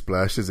massive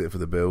splash, is it, for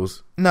the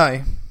Bills?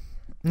 No.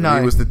 He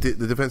was the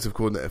defensive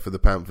coordinator for the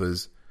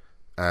Panthers,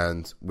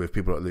 and with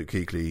people like Luke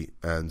Kuechly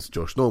and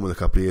Josh Norman a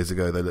couple of years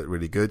ago, they looked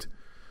really good.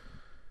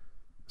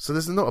 So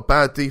there's not a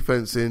bad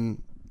defense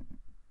in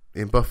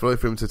Buffalo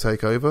for him to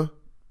take over.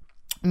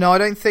 No, I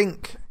don't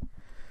think.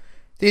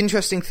 The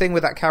interesting thing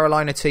with that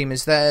Carolina team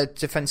is their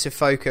defensive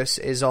focus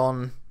is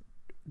on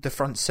the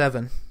front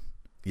seven.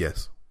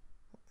 Yes.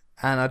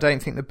 And I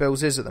don't think the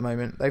Bills is at the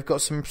moment. They've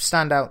got some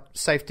standout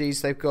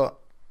safeties. They've got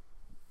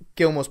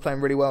Gilmore's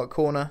playing really well at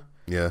corner.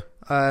 Yeah.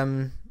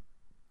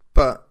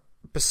 But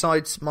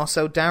besides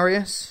Marcel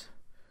Darius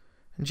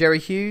and Jerry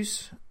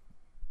Hughes,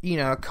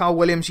 Carl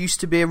Williams used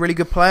to be a really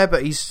good player,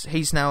 but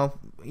he's now,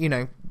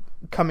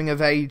 coming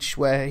of age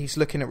where he's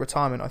looking at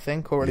retirement, I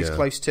think, or at least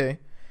close to.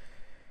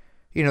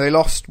 They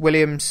lost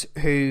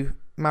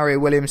Mario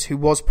Williams, who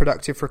was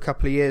productive for a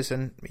couple of years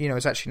and,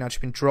 has actually now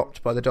just been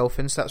dropped by the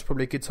Dolphins. That's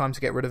probably a good time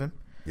to get rid of him.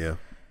 Yeah.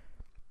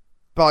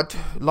 But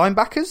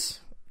linebackers,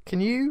 can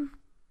you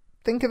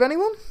think of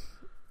anyone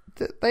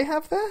that they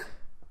have there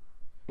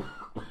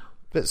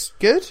that's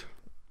good?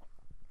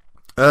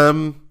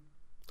 I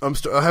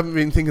haven't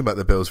been thinking about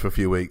the Bills for a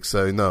few weeks,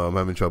 so no, I'm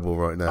having trouble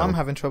right now. I'm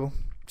having trouble.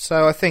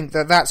 So I think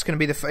that's going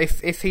to be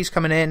if he's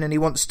coming in and he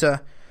wants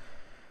to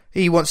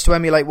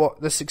emulate what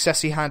the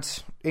success he had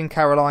in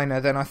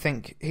Carolina, then I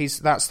think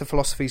that's the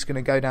philosophy he's going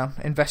to go down.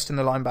 Invest in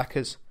the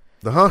linebackers.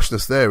 The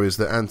harshness there is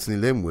that Anthony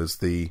Lynn was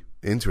the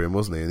interim,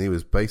 wasn't he? And he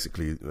was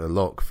basically a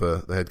lock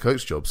for the head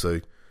coach job.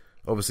 So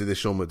obviously this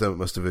Sean McDermott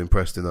must have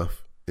impressed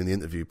enough in the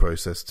interview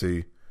process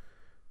to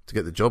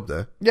get the job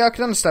there. Yeah, I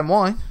can understand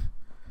why.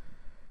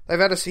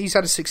 He's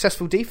had a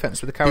successful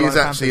defense with the Carolina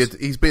Panthers.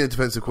 He's been a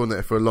defensive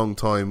coordinator for a long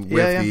time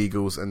with the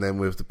Eagles and then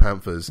with the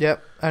Panthers.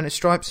 Yep, and his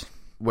stripes.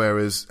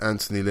 Whereas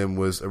Anthony Lynn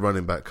was a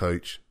running back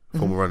coach,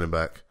 former running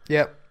back.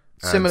 Yep.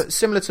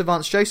 Similar to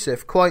Vance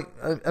Joseph, quite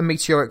a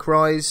meteoric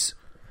rise.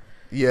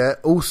 Yeah.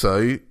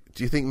 Also,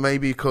 do you think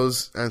maybe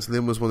because Anthony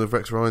Lynn was one of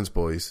Rex Ryan's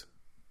boys?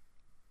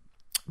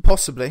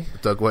 Possibly.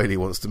 Doug Whaley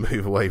wants to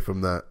move away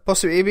from that.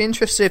 Possibly. It'd be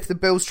interesting if the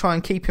Bills try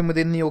and keep him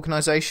within the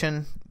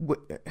organisation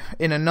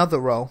in another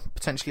role,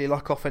 potentially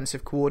like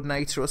offensive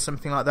coordinator or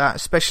something like that,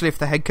 especially if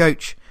the head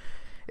coach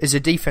is a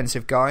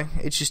defensive guy.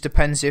 It just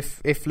depends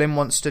if Lynn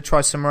wants to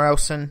try somewhere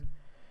else and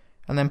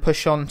then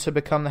push on to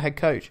become the head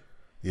coach.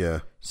 Yeah.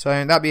 So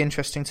that'd be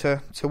interesting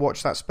to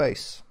watch that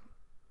space.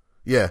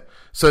 Yeah.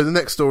 So the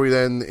next story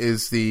then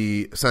is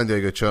the San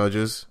Diego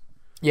Chargers.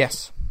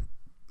 Yes.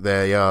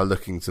 They are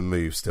looking to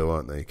move still,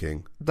 aren't they,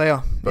 King? They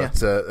are,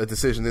 But a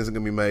decision isn't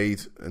going to be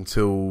made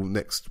until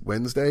next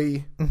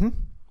Wednesday. Mm-hmm.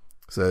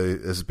 So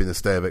there's been a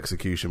stay of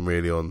execution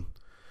really on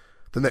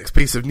the next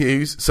piece of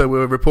news. So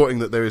we're reporting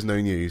that there is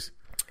no news.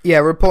 Yeah,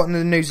 reporting that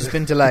the news has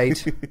been delayed.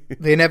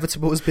 The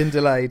inevitable has been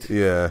delayed.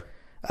 Yeah.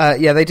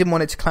 They didn't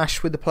want it to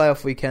clash with the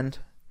playoff weekend.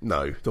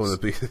 No, don't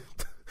want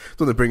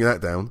to bring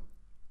that down.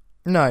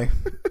 No.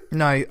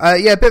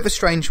 A bit of a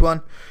strange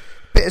one.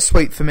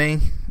 Bittersweet for me.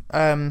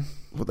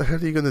 What the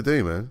hell are you going to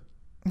do, man?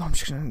 I'm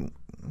just going to,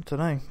 I don't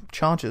know,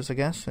 Chargers, I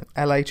guess.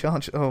 LA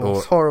Chargers. Oh,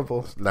 it's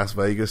horrible. Las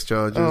Vegas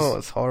Chargers. Oh,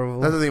 it's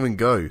horrible. That doesn't even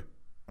go.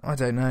 I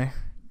don't know.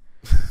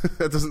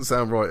 That doesn't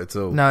sound right at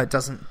all. No, it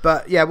doesn't.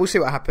 But yeah, we'll see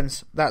what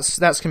happens. That's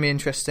going to be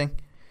interesting.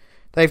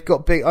 They've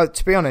got big.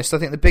 To be honest, I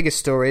think the biggest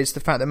story is the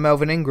fact that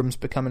Melvin Ingram's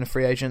becoming a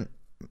free agent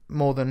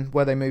more than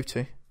where they moved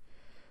to.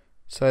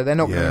 So they're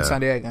not going to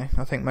San Diego.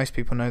 I think most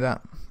people know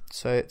that.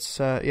 So it's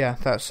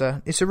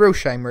it's a real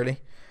shame, really.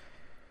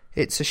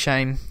 It's a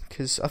shame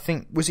because I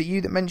think, was it you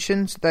that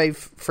mentioned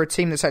for a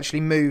team that's actually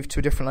moved to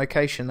a different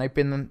location, they've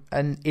been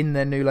in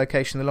their new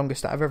location the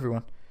longest out of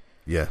everyone.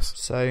 Yes.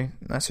 So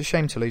that's a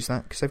shame to lose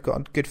that because they've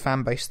got a good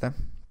fan base there.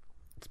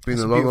 It's been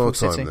a long old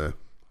time there.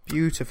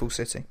 Beautiful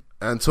city.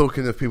 And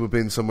talking of people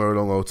being somewhere a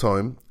long old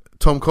time,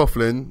 Tom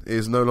Coughlin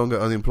is no longer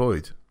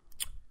unemployed.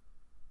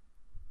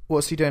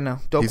 What's he doing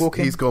now? Dog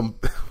walking? He's gone.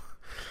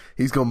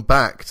 He's gone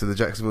back to the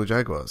Jacksonville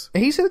Jaguars.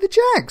 He's at the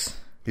Jags.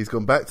 He's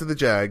gone back to the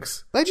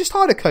Jags. They just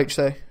hired a coach,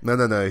 though.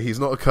 No. He's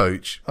not a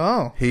coach.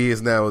 Oh. He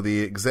is now the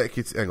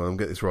executive... Hang on, I'm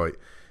getting this right.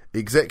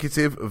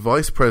 Executive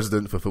Vice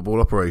President for Football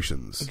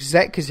Operations.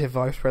 Executive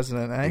Vice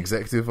President, eh?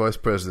 Executive Vice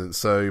President.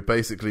 So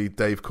basically,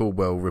 Dave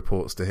Caldwell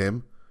reports to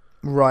him.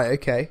 Right,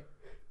 okay.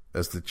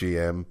 As the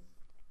GM.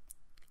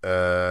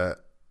 So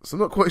I'm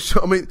not quite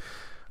sure. I mean,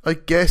 I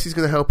guess he's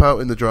going to help out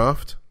in the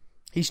draft.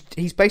 He's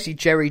basically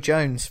Jerry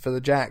Jones for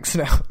the Jags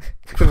now,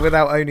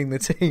 without owning the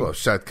team. Well,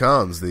 Shad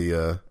Khan's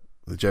the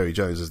Jerry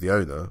Jones as the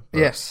owner.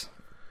 Yes,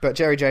 but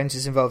Jerry Jones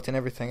is involved in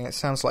everything. It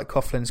sounds like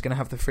Coughlin's going to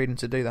have the freedom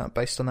to do that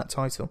based on that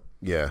title.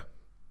 Yeah.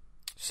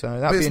 So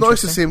that'd be it's nice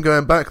to see him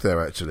going back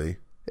there, actually.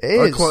 It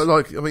is. I quite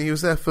like... I mean, he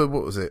was there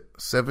for,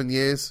 7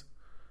 years?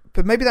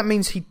 But maybe that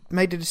means he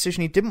made a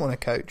decision he didn't want to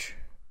coach.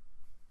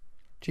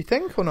 Do you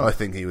think or not? I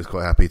think he was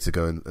quite happy to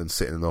go and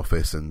sit in an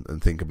office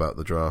and think about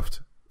the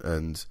draft.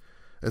 And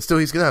still,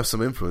 he's going to have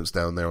some influence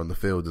down there on the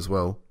field as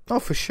well. Oh,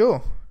 for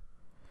sure.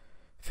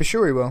 For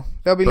sure he will.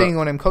 They'll be leaning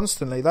on him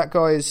constantly. That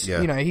guy is,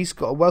 he's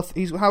got a wealth.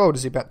 How old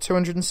is he? About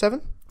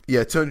 207?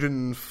 Yeah,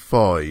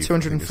 205.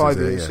 205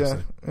 years,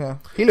 yeah.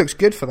 He looks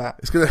good for that.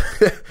 It's going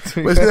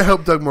to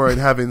help Doug Moran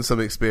having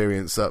some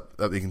experience up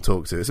that he can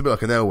talk to. It's a bit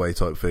like an Elway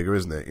type figure,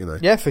 isn't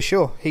it? Yeah, for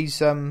sure.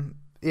 He's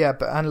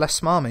and less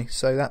smarmy,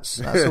 so that's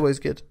always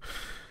good.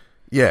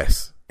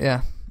 Yes.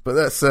 Yeah. But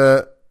that's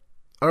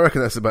I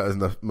reckon that's about as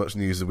much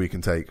news as we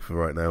can take for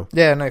right now.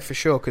 Yeah, no, for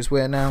sure, because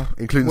we're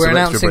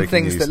announcing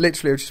things that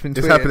literally have just been tweeted.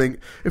 It's happening.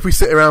 If we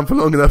sit around for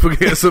long enough, we'll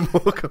get some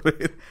more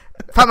coming.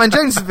 Fatman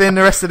Jones has been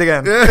arrested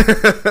again.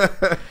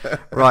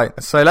 Right,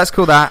 so let's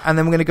call that, and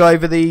then we're going to go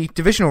over the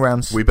divisional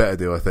rounds. We better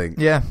do, I think.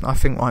 Yeah, I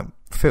think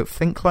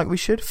like we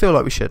should. Feel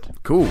like we should.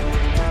 Cool.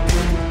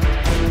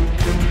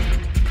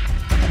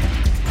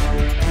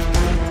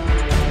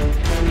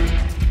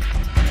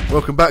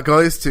 Welcome back,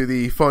 guys, to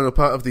the final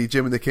part of the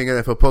Jim and the King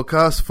NFL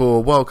podcast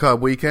for WildCard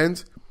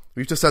weekend.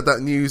 We've just had that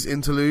news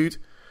interlude,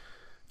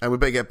 and we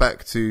better get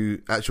back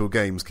to actual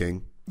games,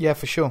 King. Yeah,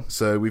 for sure.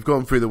 So we've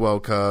gone through the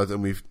wildcard,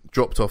 and we've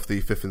dropped off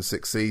the 5th and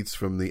 6th seeds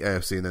from the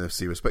AFC and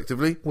NFC,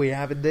 respectively. We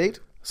have indeed.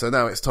 So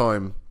now it's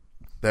time.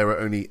 There are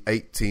only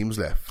 8 teams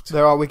left.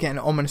 There are. We're getting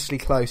ominously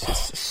close.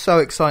 It's so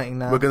exciting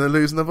now. We're going to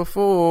lose another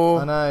 4.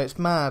 I know, it's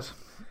mad.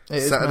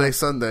 Saturday,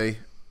 Sunday.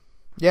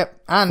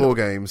 Yep, and 4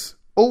 games.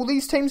 All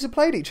these teams have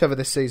played each other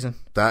this season.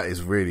 That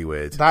is really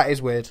weird. That is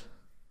weird.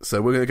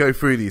 So we're going to go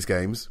through these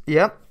games.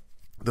 Yep.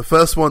 The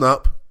first one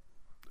up,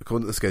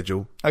 according to the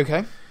schedule,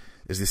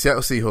 is the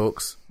Seattle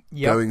Seahawks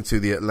going to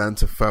the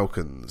Atlanta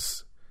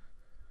Falcons.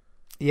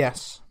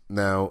 Yes.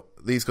 Now,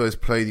 these guys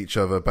played each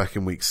other back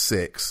in week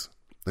 6,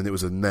 and it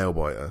was a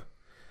nail-biter.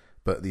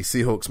 But the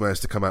Seahawks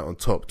managed to come out on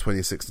top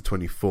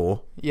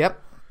 26-24.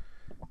 Yep.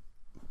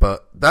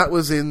 But that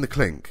was in the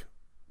clink.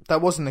 That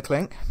was in the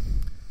clink.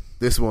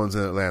 This one's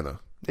in Atlanta.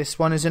 This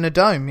one is in a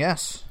dome,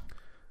 yes.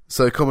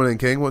 So, Common and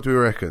King, what do we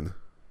reckon?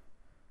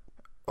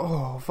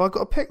 Oh, have I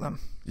got to pick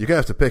them? You're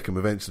going to have to pick them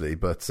eventually,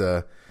 but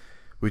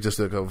we just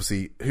look,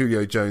 obviously,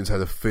 Julio Jones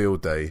had a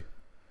field day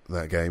in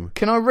that game.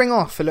 Can I ring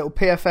off a little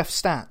PFF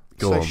stat?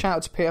 Go on. Shout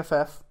out to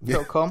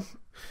PFF.com.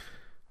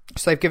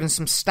 So they've given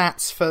some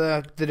stats for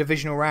the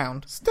divisional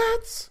round.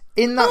 Stats?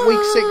 In that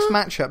week 6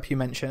 matchup you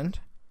mentioned,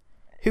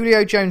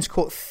 Julio Jones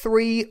caught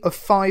 3 of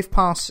 5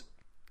 pass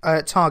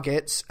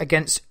targets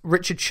against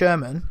Richard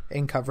Sherman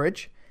in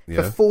coverage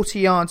for 40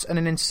 yards and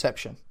an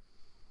interception.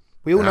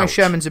 We all know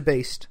Sherman's a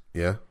beast.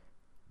 Yeah.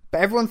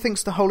 But everyone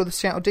thinks the whole of the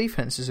Seattle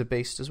defense is a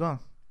beast as well.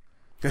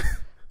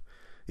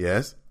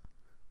 Yes.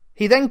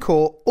 He then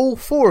caught all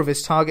 4 of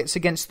his targets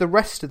against the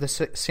rest of the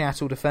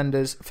Seattle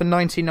defenders for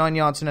 99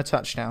 yards and a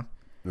touchdown.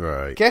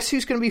 Right. Guess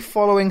who's going to be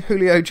following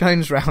Julio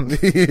Jones round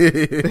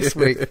this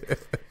week?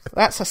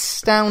 That's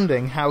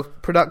astounding how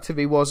productive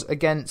he was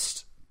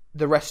against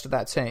the rest of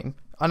that team.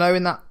 I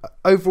know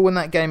overall in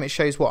that game it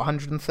shows,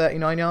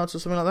 139 yards or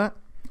something like that?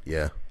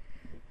 Yeah.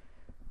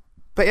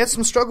 But he had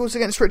some struggles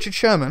against Richard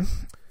Sherman.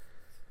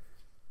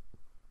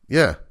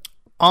 Yeah.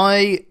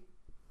 I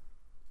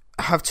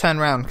have turned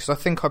around because I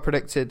think I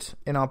predicted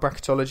in our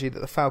bracketology that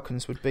the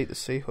Falcons would beat the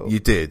Seahawks. You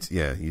did,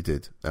 yeah, you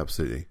did.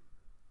 Absolutely.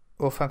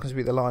 Or Falcons would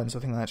beat the Lions, I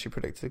think I actually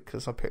predicted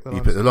because I picked the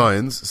Lions. You picked the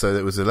Lions, so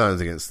it was the Lions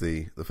against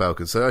the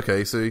Falcons. So,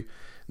 okay, so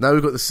now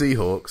we've got the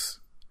Seahawks.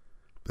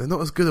 They're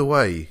not as good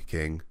away,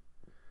 King.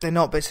 They're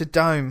not, but it's a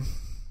dome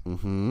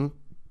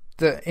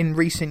that in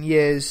recent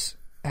years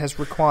has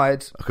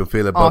required I can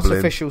feel a bubbling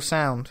artificial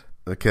sound.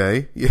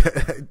 Okay, yeah,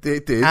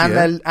 it did.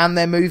 And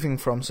they're moving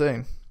from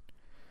soon.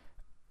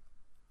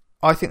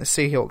 I think the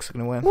Seahawks are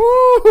going to win.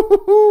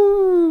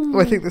 Woo-hoo-hoo-hoo.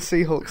 I think the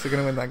Seahawks are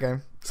going to win that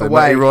game. So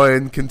Matty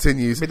Ryan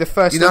continues. Be the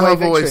first.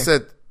 I've always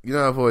said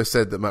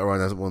that Matt Ryan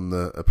hasn't won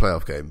a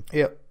playoff game.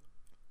 Yep.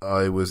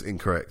 I was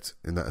incorrect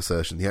in that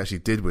assertion. He actually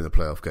did win a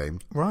playoff game.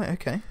 Right.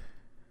 Okay.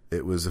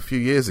 It was a few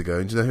years ago,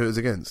 and do you know who it was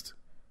against?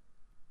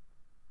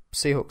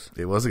 Seahawks.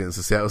 It was against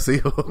the Seattle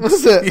Seahawks.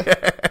 Was it?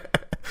 Yeah.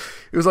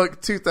 It was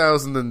like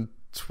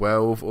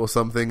 2012 or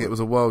something. It was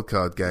a wild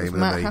card game. Was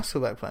Matt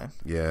Hasselbeck playing?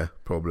 Yeah,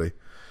 probably.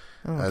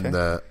 Oh, okay.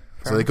 And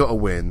so they got a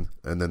win,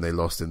 and then they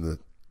lost in the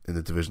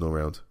divisional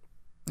round.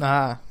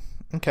 Ah,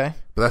 okay.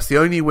 But that's the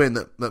only win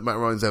that Matt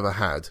Ryan's ever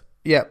had.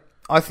 Yeah,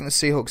 I think the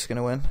Seahawks are going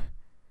to win.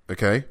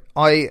 Okay.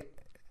 I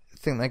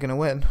think they're going to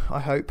win.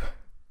 I hope.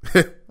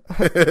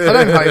 I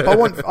don't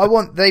hope. I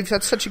want. They've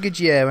had such a good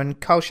year, and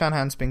Kyle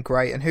Shanahan's been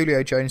great, and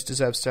Julio Jones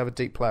deserves to have a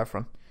deep playoff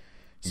run.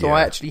 So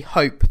I actually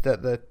hope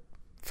that the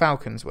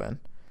Falcons win,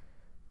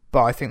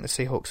 but I think the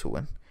Seahawks will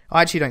win.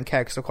 I actually don't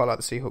care because I quite like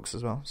the Seahawks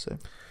as well. So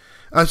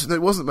actually,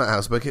 it wasn't Matt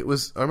Hasselbeck. It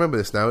was. I remember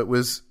this now. It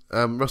was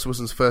Russell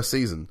Wilson's first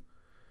season.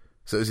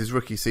 So it was his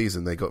rookie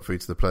season. They got through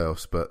to the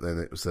playoffs, but then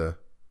it was.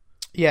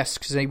 Yes,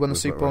 because he won the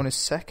Super Bowl in his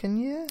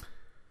second year.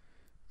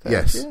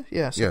 Yes. Year?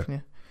 Yeah, second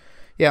year.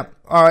 Yeah.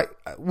 All right.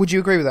 Would you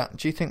agree with that?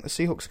 Do you think the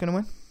Seahawks are going to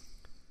win?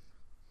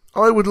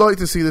 I would like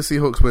to see the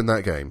Seahawks win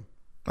that game.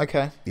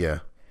 Okay. Yeah.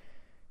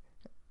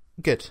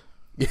 Good.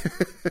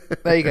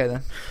 There you go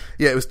then.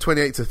 Yeah, it was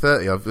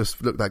 28-30. I've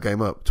just looked that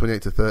game up.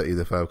 28-30,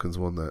 the Falcons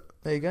won that.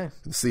 There you go.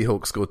 The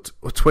Seahawks scored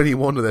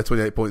 21 of their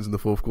 28 points in the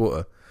fourth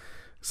quarter.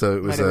 So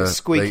it was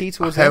squeaky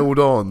towards They held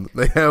on,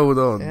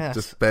 yes.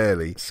 Just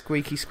barely.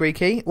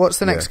 Squeaky. What's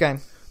the next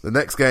game? The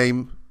next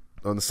game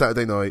on the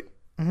Saturday night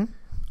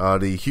are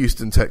the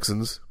Houston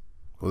Texans,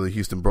 or the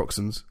Houston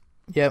Broxons.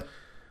 Yep.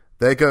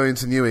 They're going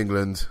to New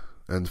England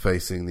and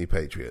facing the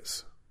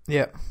Patriots.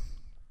 Yep.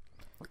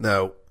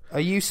 Now, are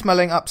you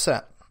smelling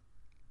upset?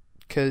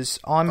 Because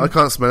I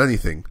can't smell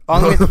anything.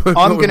 I'm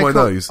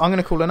going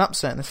to call an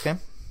upset in this game.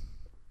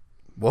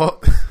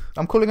 What?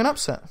 I'm calling an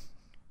upset.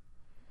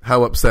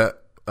 How upset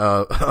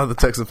are the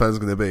Texan fans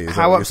going to be?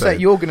 How upset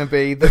you're going to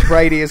be that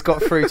Brady has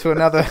got through to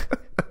another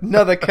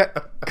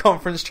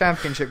conference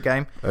championship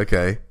game?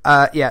 Okay.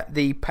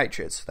 The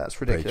Patriots. That's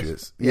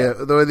ridiculous. Patriots. Yeah,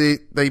 though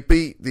they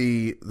beat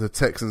the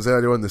Texans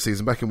earlier on in the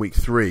season. Back in week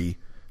 3,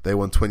 they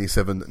won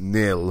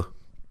 27-0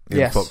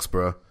 in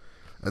Foxborough.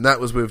 And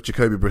that was with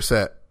Jacoby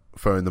Brissett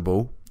throwing the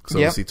ball. So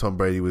obviously Tom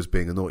Brady was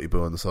being a naughty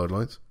boy on the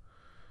sidelines.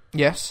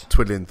 Yes.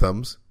 Twiddling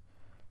thumbs.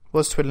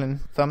 Was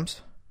twiddling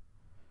thumbs.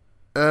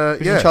 He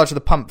was in charge of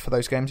the pump for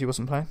those games he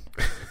wasn't playing.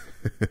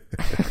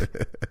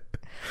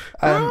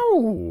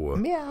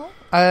 Meow.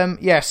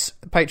 Yes,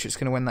 the Patriots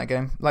going to win that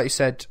game. Like you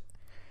said,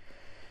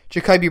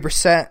 Jacoby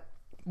Brissett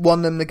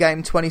won them the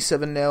game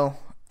 27-0,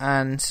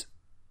 and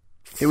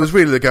it was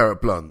really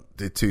LeGarrette Blount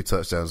did 2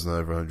 touchdowns and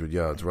over 100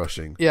 yards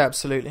rushing. Yeah,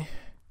 absolutely.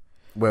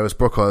 Whereas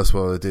Brock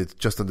Osweiler did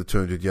just under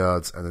 200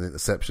 yards and an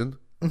interception.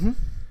 Mm-hmm.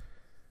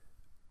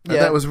 And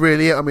that was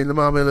really it. I mean,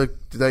 Lamar Miller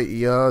did 80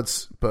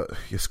 yards, but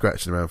you're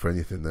scratching around for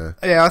anything there.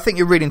 Yeah, I think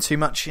you're reading too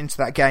much into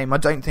that game. I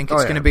don't think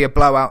it's going to be a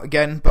blowout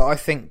again, but I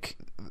think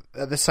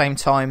at the same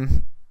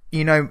time,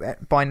 you know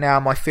by now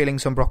my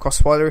feelings on Brock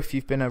Osweiler if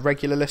you've been a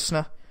regular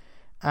listener,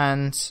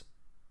 and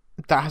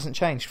that hasn't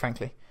changed,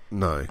 frankly.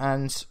 No.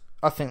 And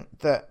I think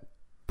that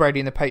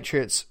Brady and the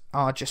Patriots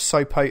are just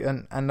so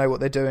potent and know what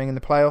they're doing in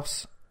the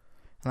playoffs,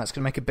 and that's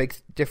going to make a big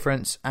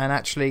difference. And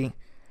actually,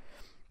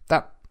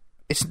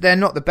 they're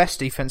not the best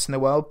defense in the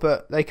world,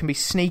 but they can be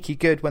sneaky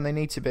good when they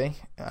need to be.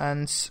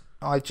 And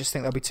I just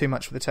think that'll be too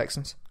much for the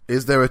Texans.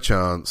 Is there a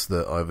chance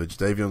that either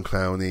Jadeveon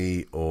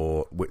Clowney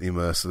or Whitney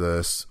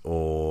Merciless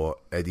or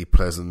Eddie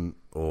Pleasant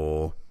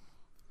or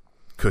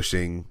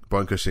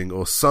Brian Cushing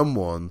or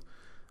someone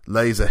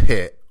lays a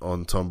hit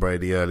on Tom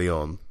Brady early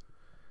on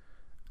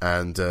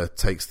and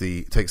takes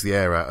the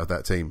air out of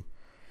that team?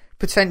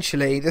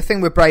 Potentially. The thing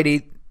with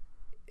Brady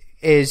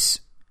is,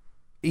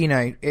 you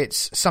know,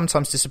 it's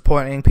sometimes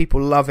disappointing.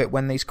 People love it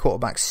when these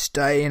quarterbacks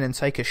stay in and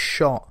take a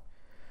shot.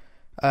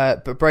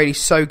 But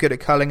Brady's so good at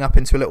curling up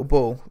into a little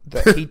ball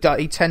that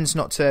he tends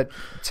not to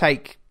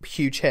take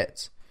huge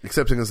hits.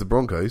 Except against the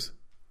Broncos.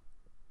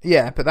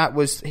 Yeah, but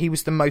he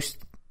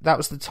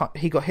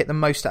got hit the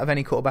most out of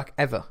any quarterback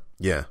ever.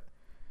 Yeah.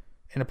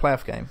 In a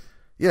playoff game.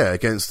 Yeah,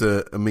 against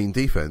a mean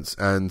defense.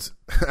 And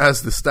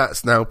as the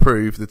stats now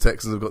prove, the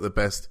Texans have got the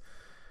best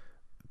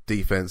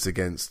defense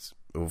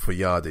for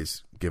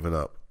yardage given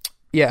up.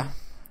 Yeah.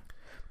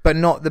 But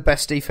not the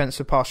best defense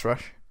for pass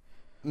rush.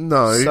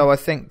 No. So I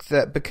think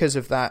that because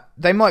of that,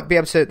 they might be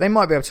able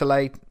to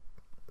lay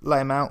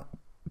him out.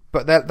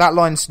 But that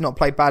line's not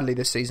played badly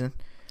this season.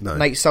 No.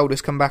 Nate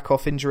Solder's come back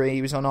off injury.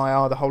 He was on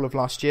IR the whole of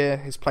last year.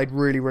 He's played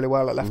really, really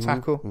well at left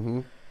tackle.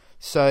 Mm-hmm.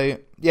 So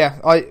yeah,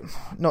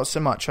 not so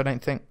much, I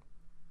don't think.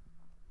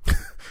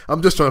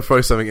 I'm just trying to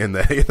throw something in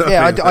there. You know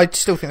I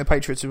still think the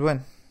Patriots would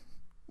win.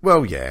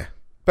 Well, yeah.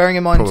 Bearing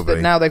in mind that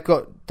now they've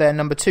got their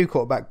number 2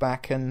 quarterback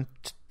back, and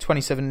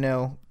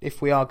 27-0,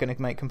 if we are going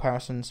to make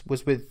comparisons,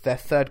 was with their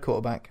 3rd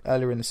quarterback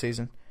earlier in the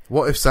season.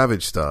 What if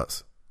Savage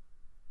starts?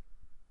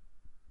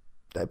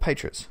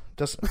 Patriots.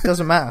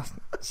 Doesn't matter.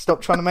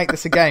 Stop trying to make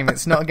this a game.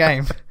 It's not a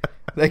game.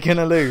 They're going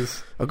to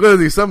lose. I've got to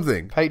do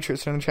something.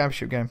 Patriots are in the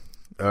championship game.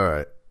 All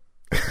right.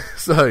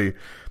 So,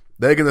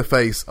 they're going to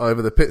face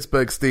either the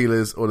Pittsburgh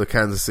Steelers or the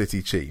Kansas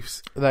City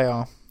Chiefs. They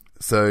are.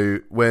 So,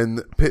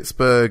 when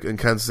Pittsburgh and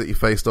Kansas City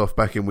faced off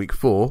back in week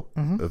 4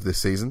 of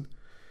this season,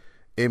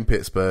 in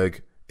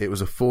Pittsburgh, it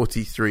was a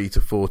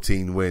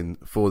 43-14 win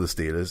for the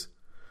Steelers.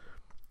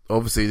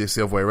 Obviously, this is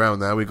the other way around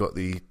now. We've got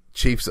the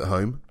Chiefs at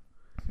home.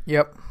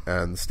 Yep.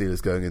 And the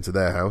Steelers going into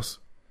their house.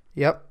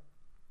 Yep.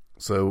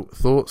 So,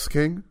 thoughts,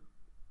 King?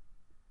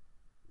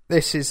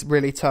 This is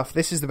really tough.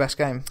 This is the best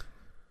game.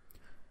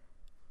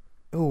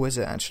 Oh, is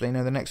it actually?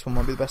 No, the next one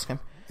might be the best game.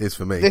 Is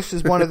for me. This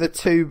is one of the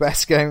 2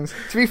 best games.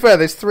 To be fair,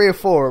 there's 3 or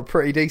 4 are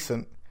pretty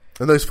decent.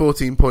 And those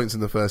 14 points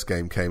in the first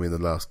game came in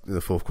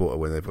the fourth quarter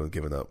when everyone had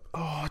given up.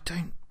 Oh,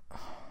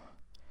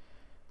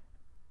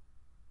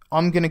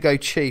 I'm going to go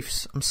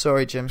Chiefs. I'm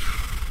sorry, Jim.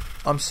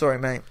 I'm sorry,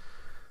 mate.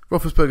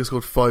 Roethlisberger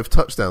scored 5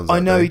 touchdowns. I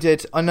know he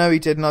did. And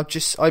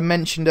I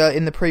mentioned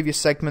in the previous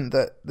segment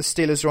that the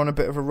Steelers are on a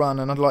bit of a run,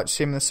 and I'd like to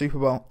see them in the Super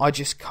Bowl. I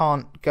just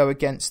can't go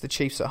against the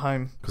Chiefs at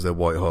home because they're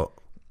white hot.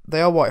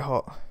 They are white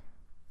hot.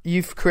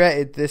 You've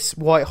created this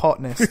white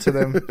hotness to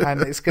them,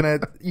 and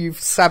you've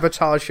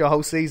sabotaged your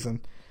whole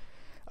season.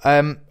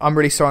 I'm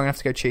really sorry. I'm going to have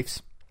to go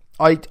Chiefs.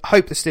 I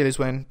hope the Steelers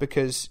win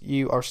because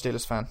you are a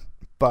Steelers fan.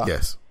 But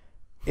yes,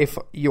 if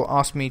you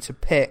ask me to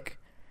pick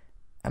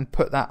and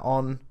put that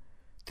on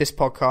this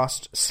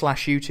podcast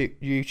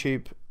 /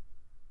 YouTube,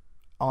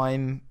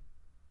 I'm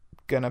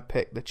going to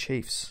pick the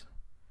Chiefs.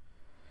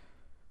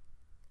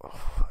 Oh,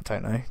 I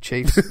don't know.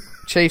 Chiefs.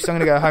 Chiefs, I'm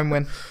going to go home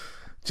win.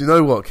 Do you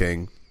know what,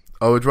 King?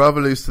 I would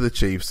rather lose to the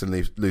Chiefs than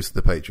lose to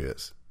the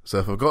Patriots. So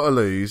if I've got to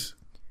lose,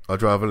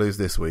 I'd rather lose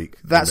this week.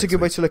 That's a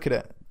good way to look at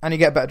it. And you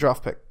get a better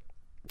draft pick.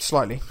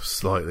 Slightly.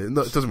 It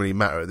doesn't really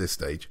matter at this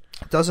stage.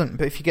 It doesn't,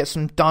 but if you get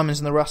some diamonds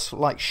in the rough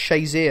like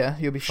Shazier,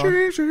 you'll be fine.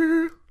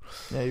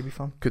 Yeah, you'll be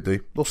fine. Could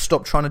do. We'll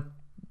stop trying to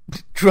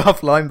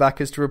draft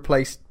linebackers to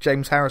replace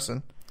James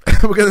Harrison.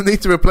 We're going to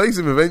need to replace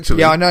him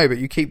eventually. Yeah, I know, but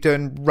you keep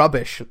doing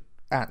rubbish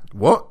at...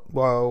 What?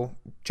 Well,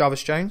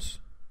 Jarvis Jones.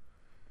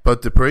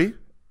 Bud Dupree?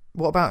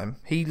 What about him?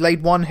 He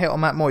laid one hit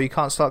on Matt Moore. You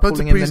can't start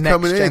calling him the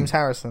next James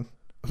Harrison.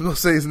 I'm not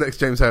saying he's the next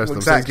James Harrison. Well,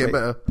 exactly. I'm saying he's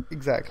getting better.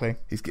 Exactly.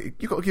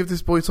 You've got to give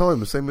this boy time.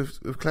 The same with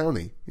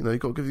Clowney. You've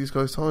got to give these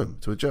guys time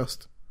to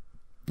adjust.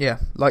 Yeah,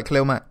 like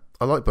Khalil Mack.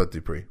 I like Bud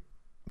Dupree.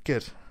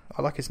 Good.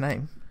 I like his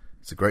name.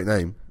 It's a great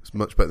name. It's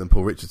much better than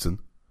Paul Richardson.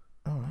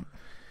 All right.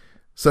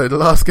 So the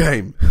last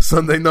game,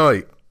 Sunday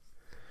night,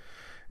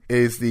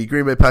 is the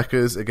Green Bay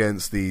Packers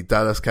against the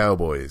Dallas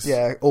Cowboys.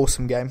 Yeah,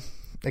 awesome game.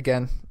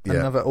 Again,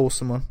 another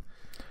awesome one.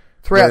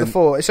 3 out of the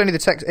 4. It's only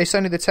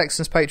the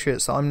Texans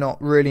Patriots that I'm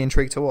not really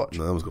intrigued to watch.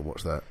 No one's going to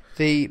watch that.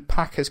 The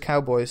Packers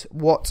Cowboys.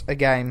 What a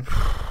game.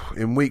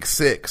 In week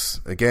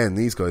 6, again,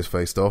 these guys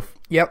faced off.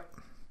 Yep.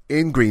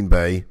 In Green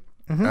Bay,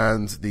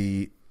 and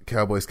the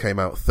Cowboys came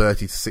out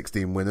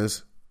 30-16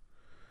 winners.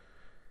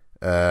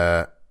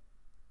 Ezekiel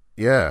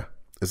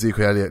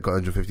Elliott got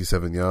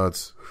 157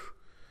 yards.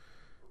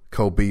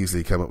 Cole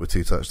Beasley came up with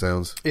 2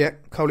 touchdowns. Yeah,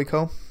 Coley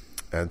Cole.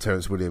 And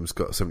Terrence Williams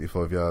got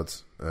 75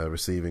 yards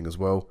receiving as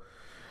well.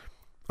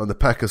 On the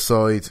Packers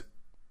side,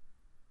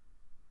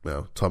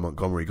 well, Ty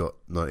Montgomery got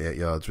 98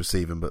 yards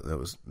receiving, but there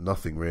was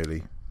nothing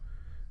really.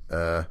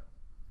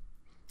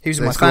 He was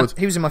in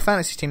my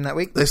fantasy team that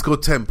week. They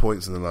scored 10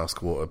 points in the last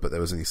quarter, but there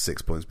was only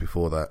 6 points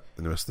before that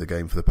in the rest of the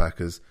game for the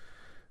Packers.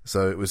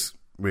 So it was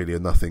really a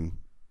nothing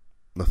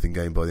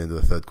game by the end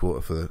of the third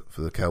quarter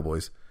for the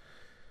Cowboys.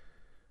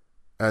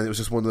 And it was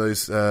just one of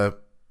those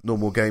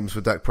normal games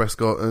for Dak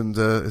Prescott and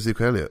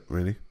Ezekiel Elliott,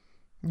 really.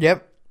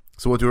 Yep.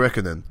 So what do you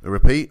reckon then? A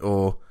repeat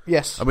or?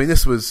 Yes. I mean,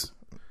 this was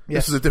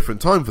a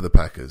different time for the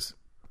Packers.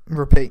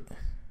 Repeat.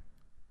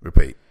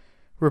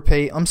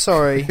 I'm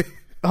sorry.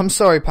 I'm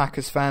sorry,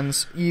 Packers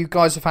fans. You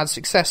guys have had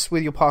success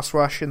with your pass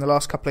rush in the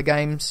last couple of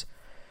games,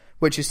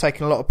 which has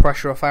taken a lot of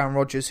pressure off Aaron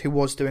Rodgers, who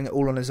was doing it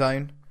all on his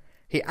own.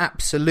 He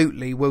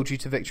absolutely willed you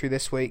to victory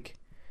this week,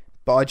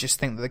 but I just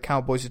think that the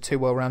Cowboys are too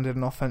well-rounded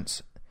in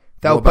offense.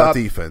 What about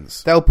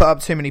defense? They'll put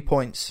up too many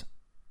points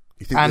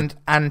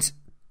and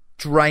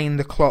drain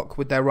the clock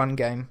with their run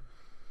game.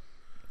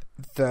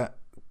 That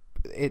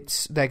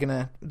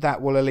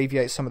will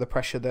alleviate some of the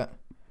pressure that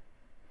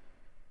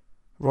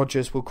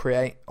Rodgers will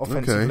create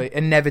offensively,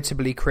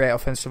 inevitably create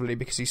offensively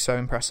because he's so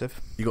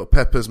impressive. You got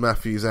Peppers,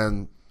 Matthews,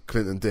 and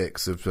Clinton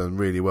Dix have done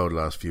really well the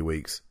last few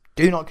weeks.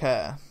 Do not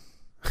care.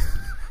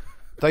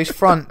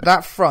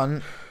 That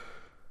front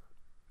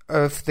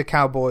of the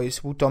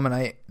Cowboys will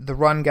dominate the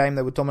run game.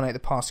 They will dominate the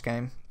pass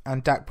game,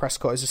 and Dak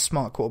Prescott is a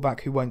smart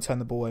quarterback who won't turn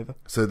the ball over.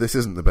 So this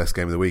isn't the best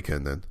game of the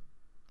weekend then.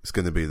 It's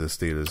going to be the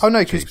Steelers. Oh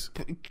no,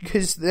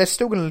 because they're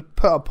still going to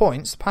put up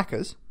points. The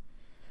Packers,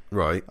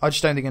 right? I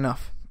just don't think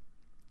enough.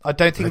 I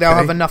don't think they'll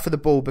have enough of the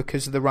ball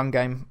because of the run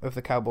game of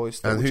the Cowboys.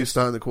 And who's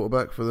starting the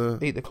quarterback for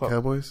the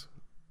Cowboys?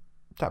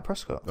 Dak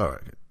Prescott. All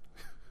right.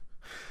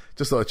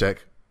 Just thought I'd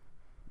check.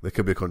 There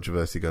could be a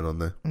controversy going on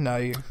there.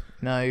 No.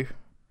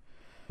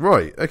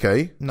 Right,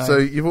 okay. No. So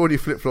you've already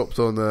flip-flopped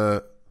on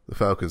the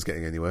Falcons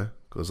getting anywhere,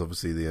 because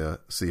obviously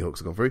the Seahawks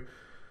have gone through.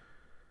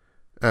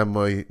 And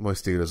my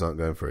Steelers aren't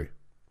going through.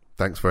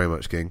 Thanks very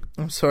much, King.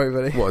 I'm sorry,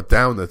 buddy. What a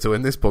downer to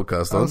end this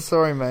podcast on. I'm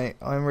sorry, mate.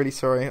 I'm really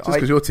sorry. Just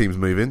because your team's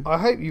moving. I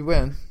hope you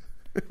win.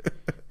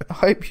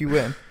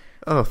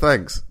 Oh,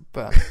 thanks.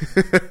 But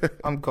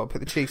I've got to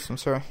pick the Chiefs, I'm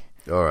sorry.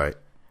 All right.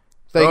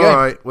 There you go. All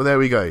right, well, there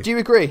we go. Do you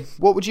agree?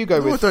 What would you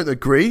go with? I don't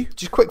agree.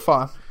 Just quick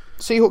fire.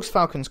 Seahawks,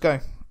 Falcons,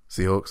 go.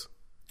 Seahawks.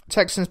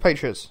 Texans,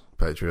 Patriots.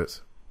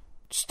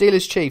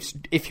 Steelers, Chiefs,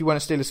 if you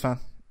weren't a Steelers fan.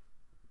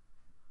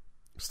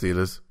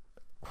 Steelers.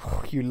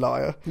 Oh, you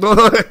liar.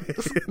 No.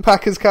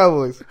 Packers,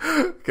 Cowboys.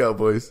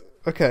 Cowboys.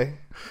 Okay.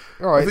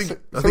 All right.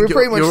 I think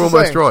you're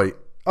almost right.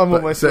 I'm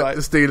almost right.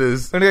 The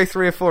Steelers. I'm going to go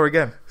 3 or 4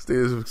 again.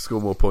 Steelers will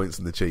score more points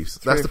than the Chiefs.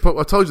 That's the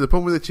problem. I told you the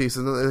problem with the Chiefs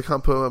is that they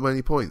can't put up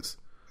many points.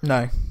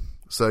 No.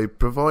 So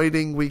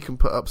providing we can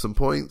put up some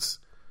points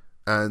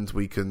and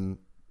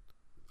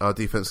our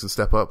defense can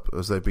step up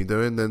as they've been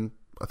doing, then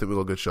I think we've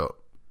got a good shot.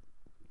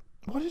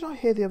 What did I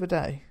hear the other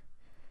day?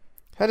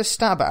 I had a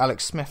stab at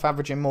Alex Smith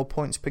averaging more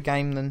points per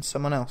game than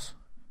someone else.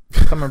 I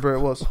can't remember who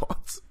it was.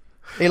 What?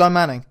 Eli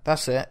Manning.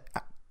 That's it.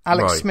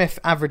 Alex Smith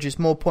averages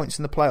more points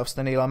in the playoffs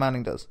than Eli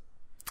Manning does.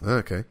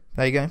 Okay.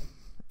 There you go.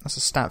 That's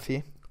a stat for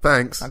you.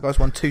 Thanks. That guy's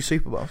won 2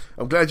 Super Bowls.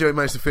 I'm glad you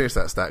managed to finish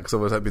that stat, because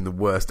otherwise that would have been the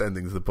worst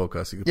ending to the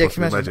podcast you could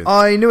possibly imagine.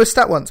 I knew a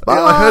stat once. Yeah,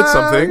 I heard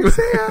something.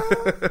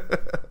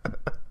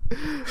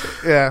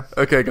 Yeah.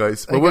 Okay,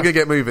 guys. Well, we're going to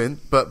get moving,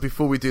 but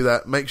before we do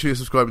that, make sure you're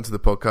subscribing to the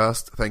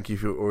podcast. Thank you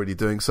if you're already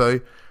doing so.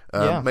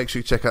 Make sure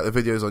you check out the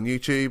videos on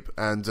YouTube,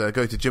 and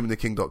go to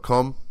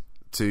jimandtheking.com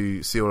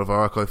to see all of our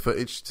archive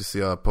footage, to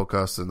see our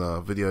podcasts and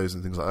our videos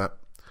and things like that.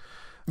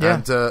 Yeah.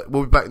 And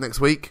we'll be back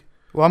next week.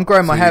 Well, I'm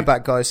growing my hair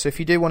back, guys, so if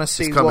you do want to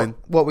see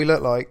what we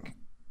look like,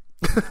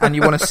 and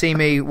you want to see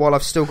me while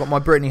I've still got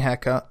my Britney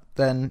haircut,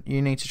 then you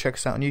need to check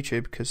us out on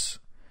YouTube, because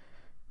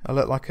I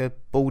look like a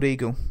bald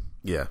eagle.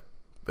 Yeah,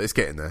 but it's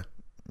getting there.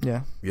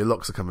 Yeah. Your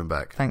locks are coming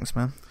back. Thanks,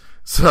 man.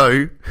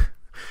 So,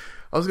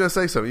 I was going to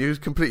say something. You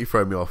completely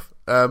thrown me off.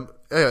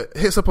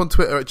 Hit us up on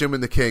Twitter at Jim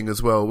and the King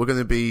as well. We're going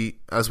to be,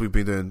 as we've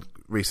been doing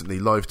recently,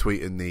 live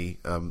tweeting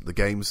the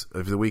games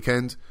over the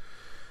weekend.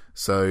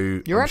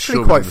 So you're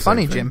actually quite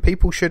funny, Jim.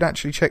 People should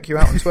actually check you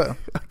out on Twitter.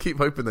 I keep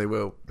hoping they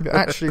will. You're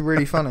actually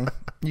really funny.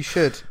 You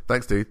should.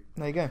 Thanks, dude.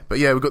 There you go. But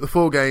yeah, we've got the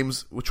 4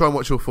 games. We'll try and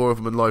watch all 4 of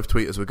them and live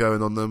tweet as we're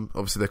going on them.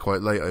 Obviously, they're quite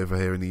late over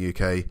here in the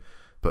UK,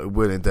 but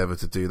we'll endeavour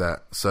to do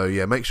that. So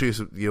yeah, make sure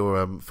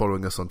you're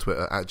following us on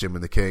Twitter at Jim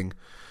and the King.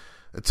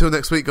 Until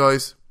next week,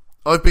 guys.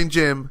 I've been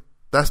Jim.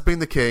 That's been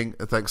the King,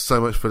 and thanks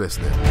so much for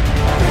listening.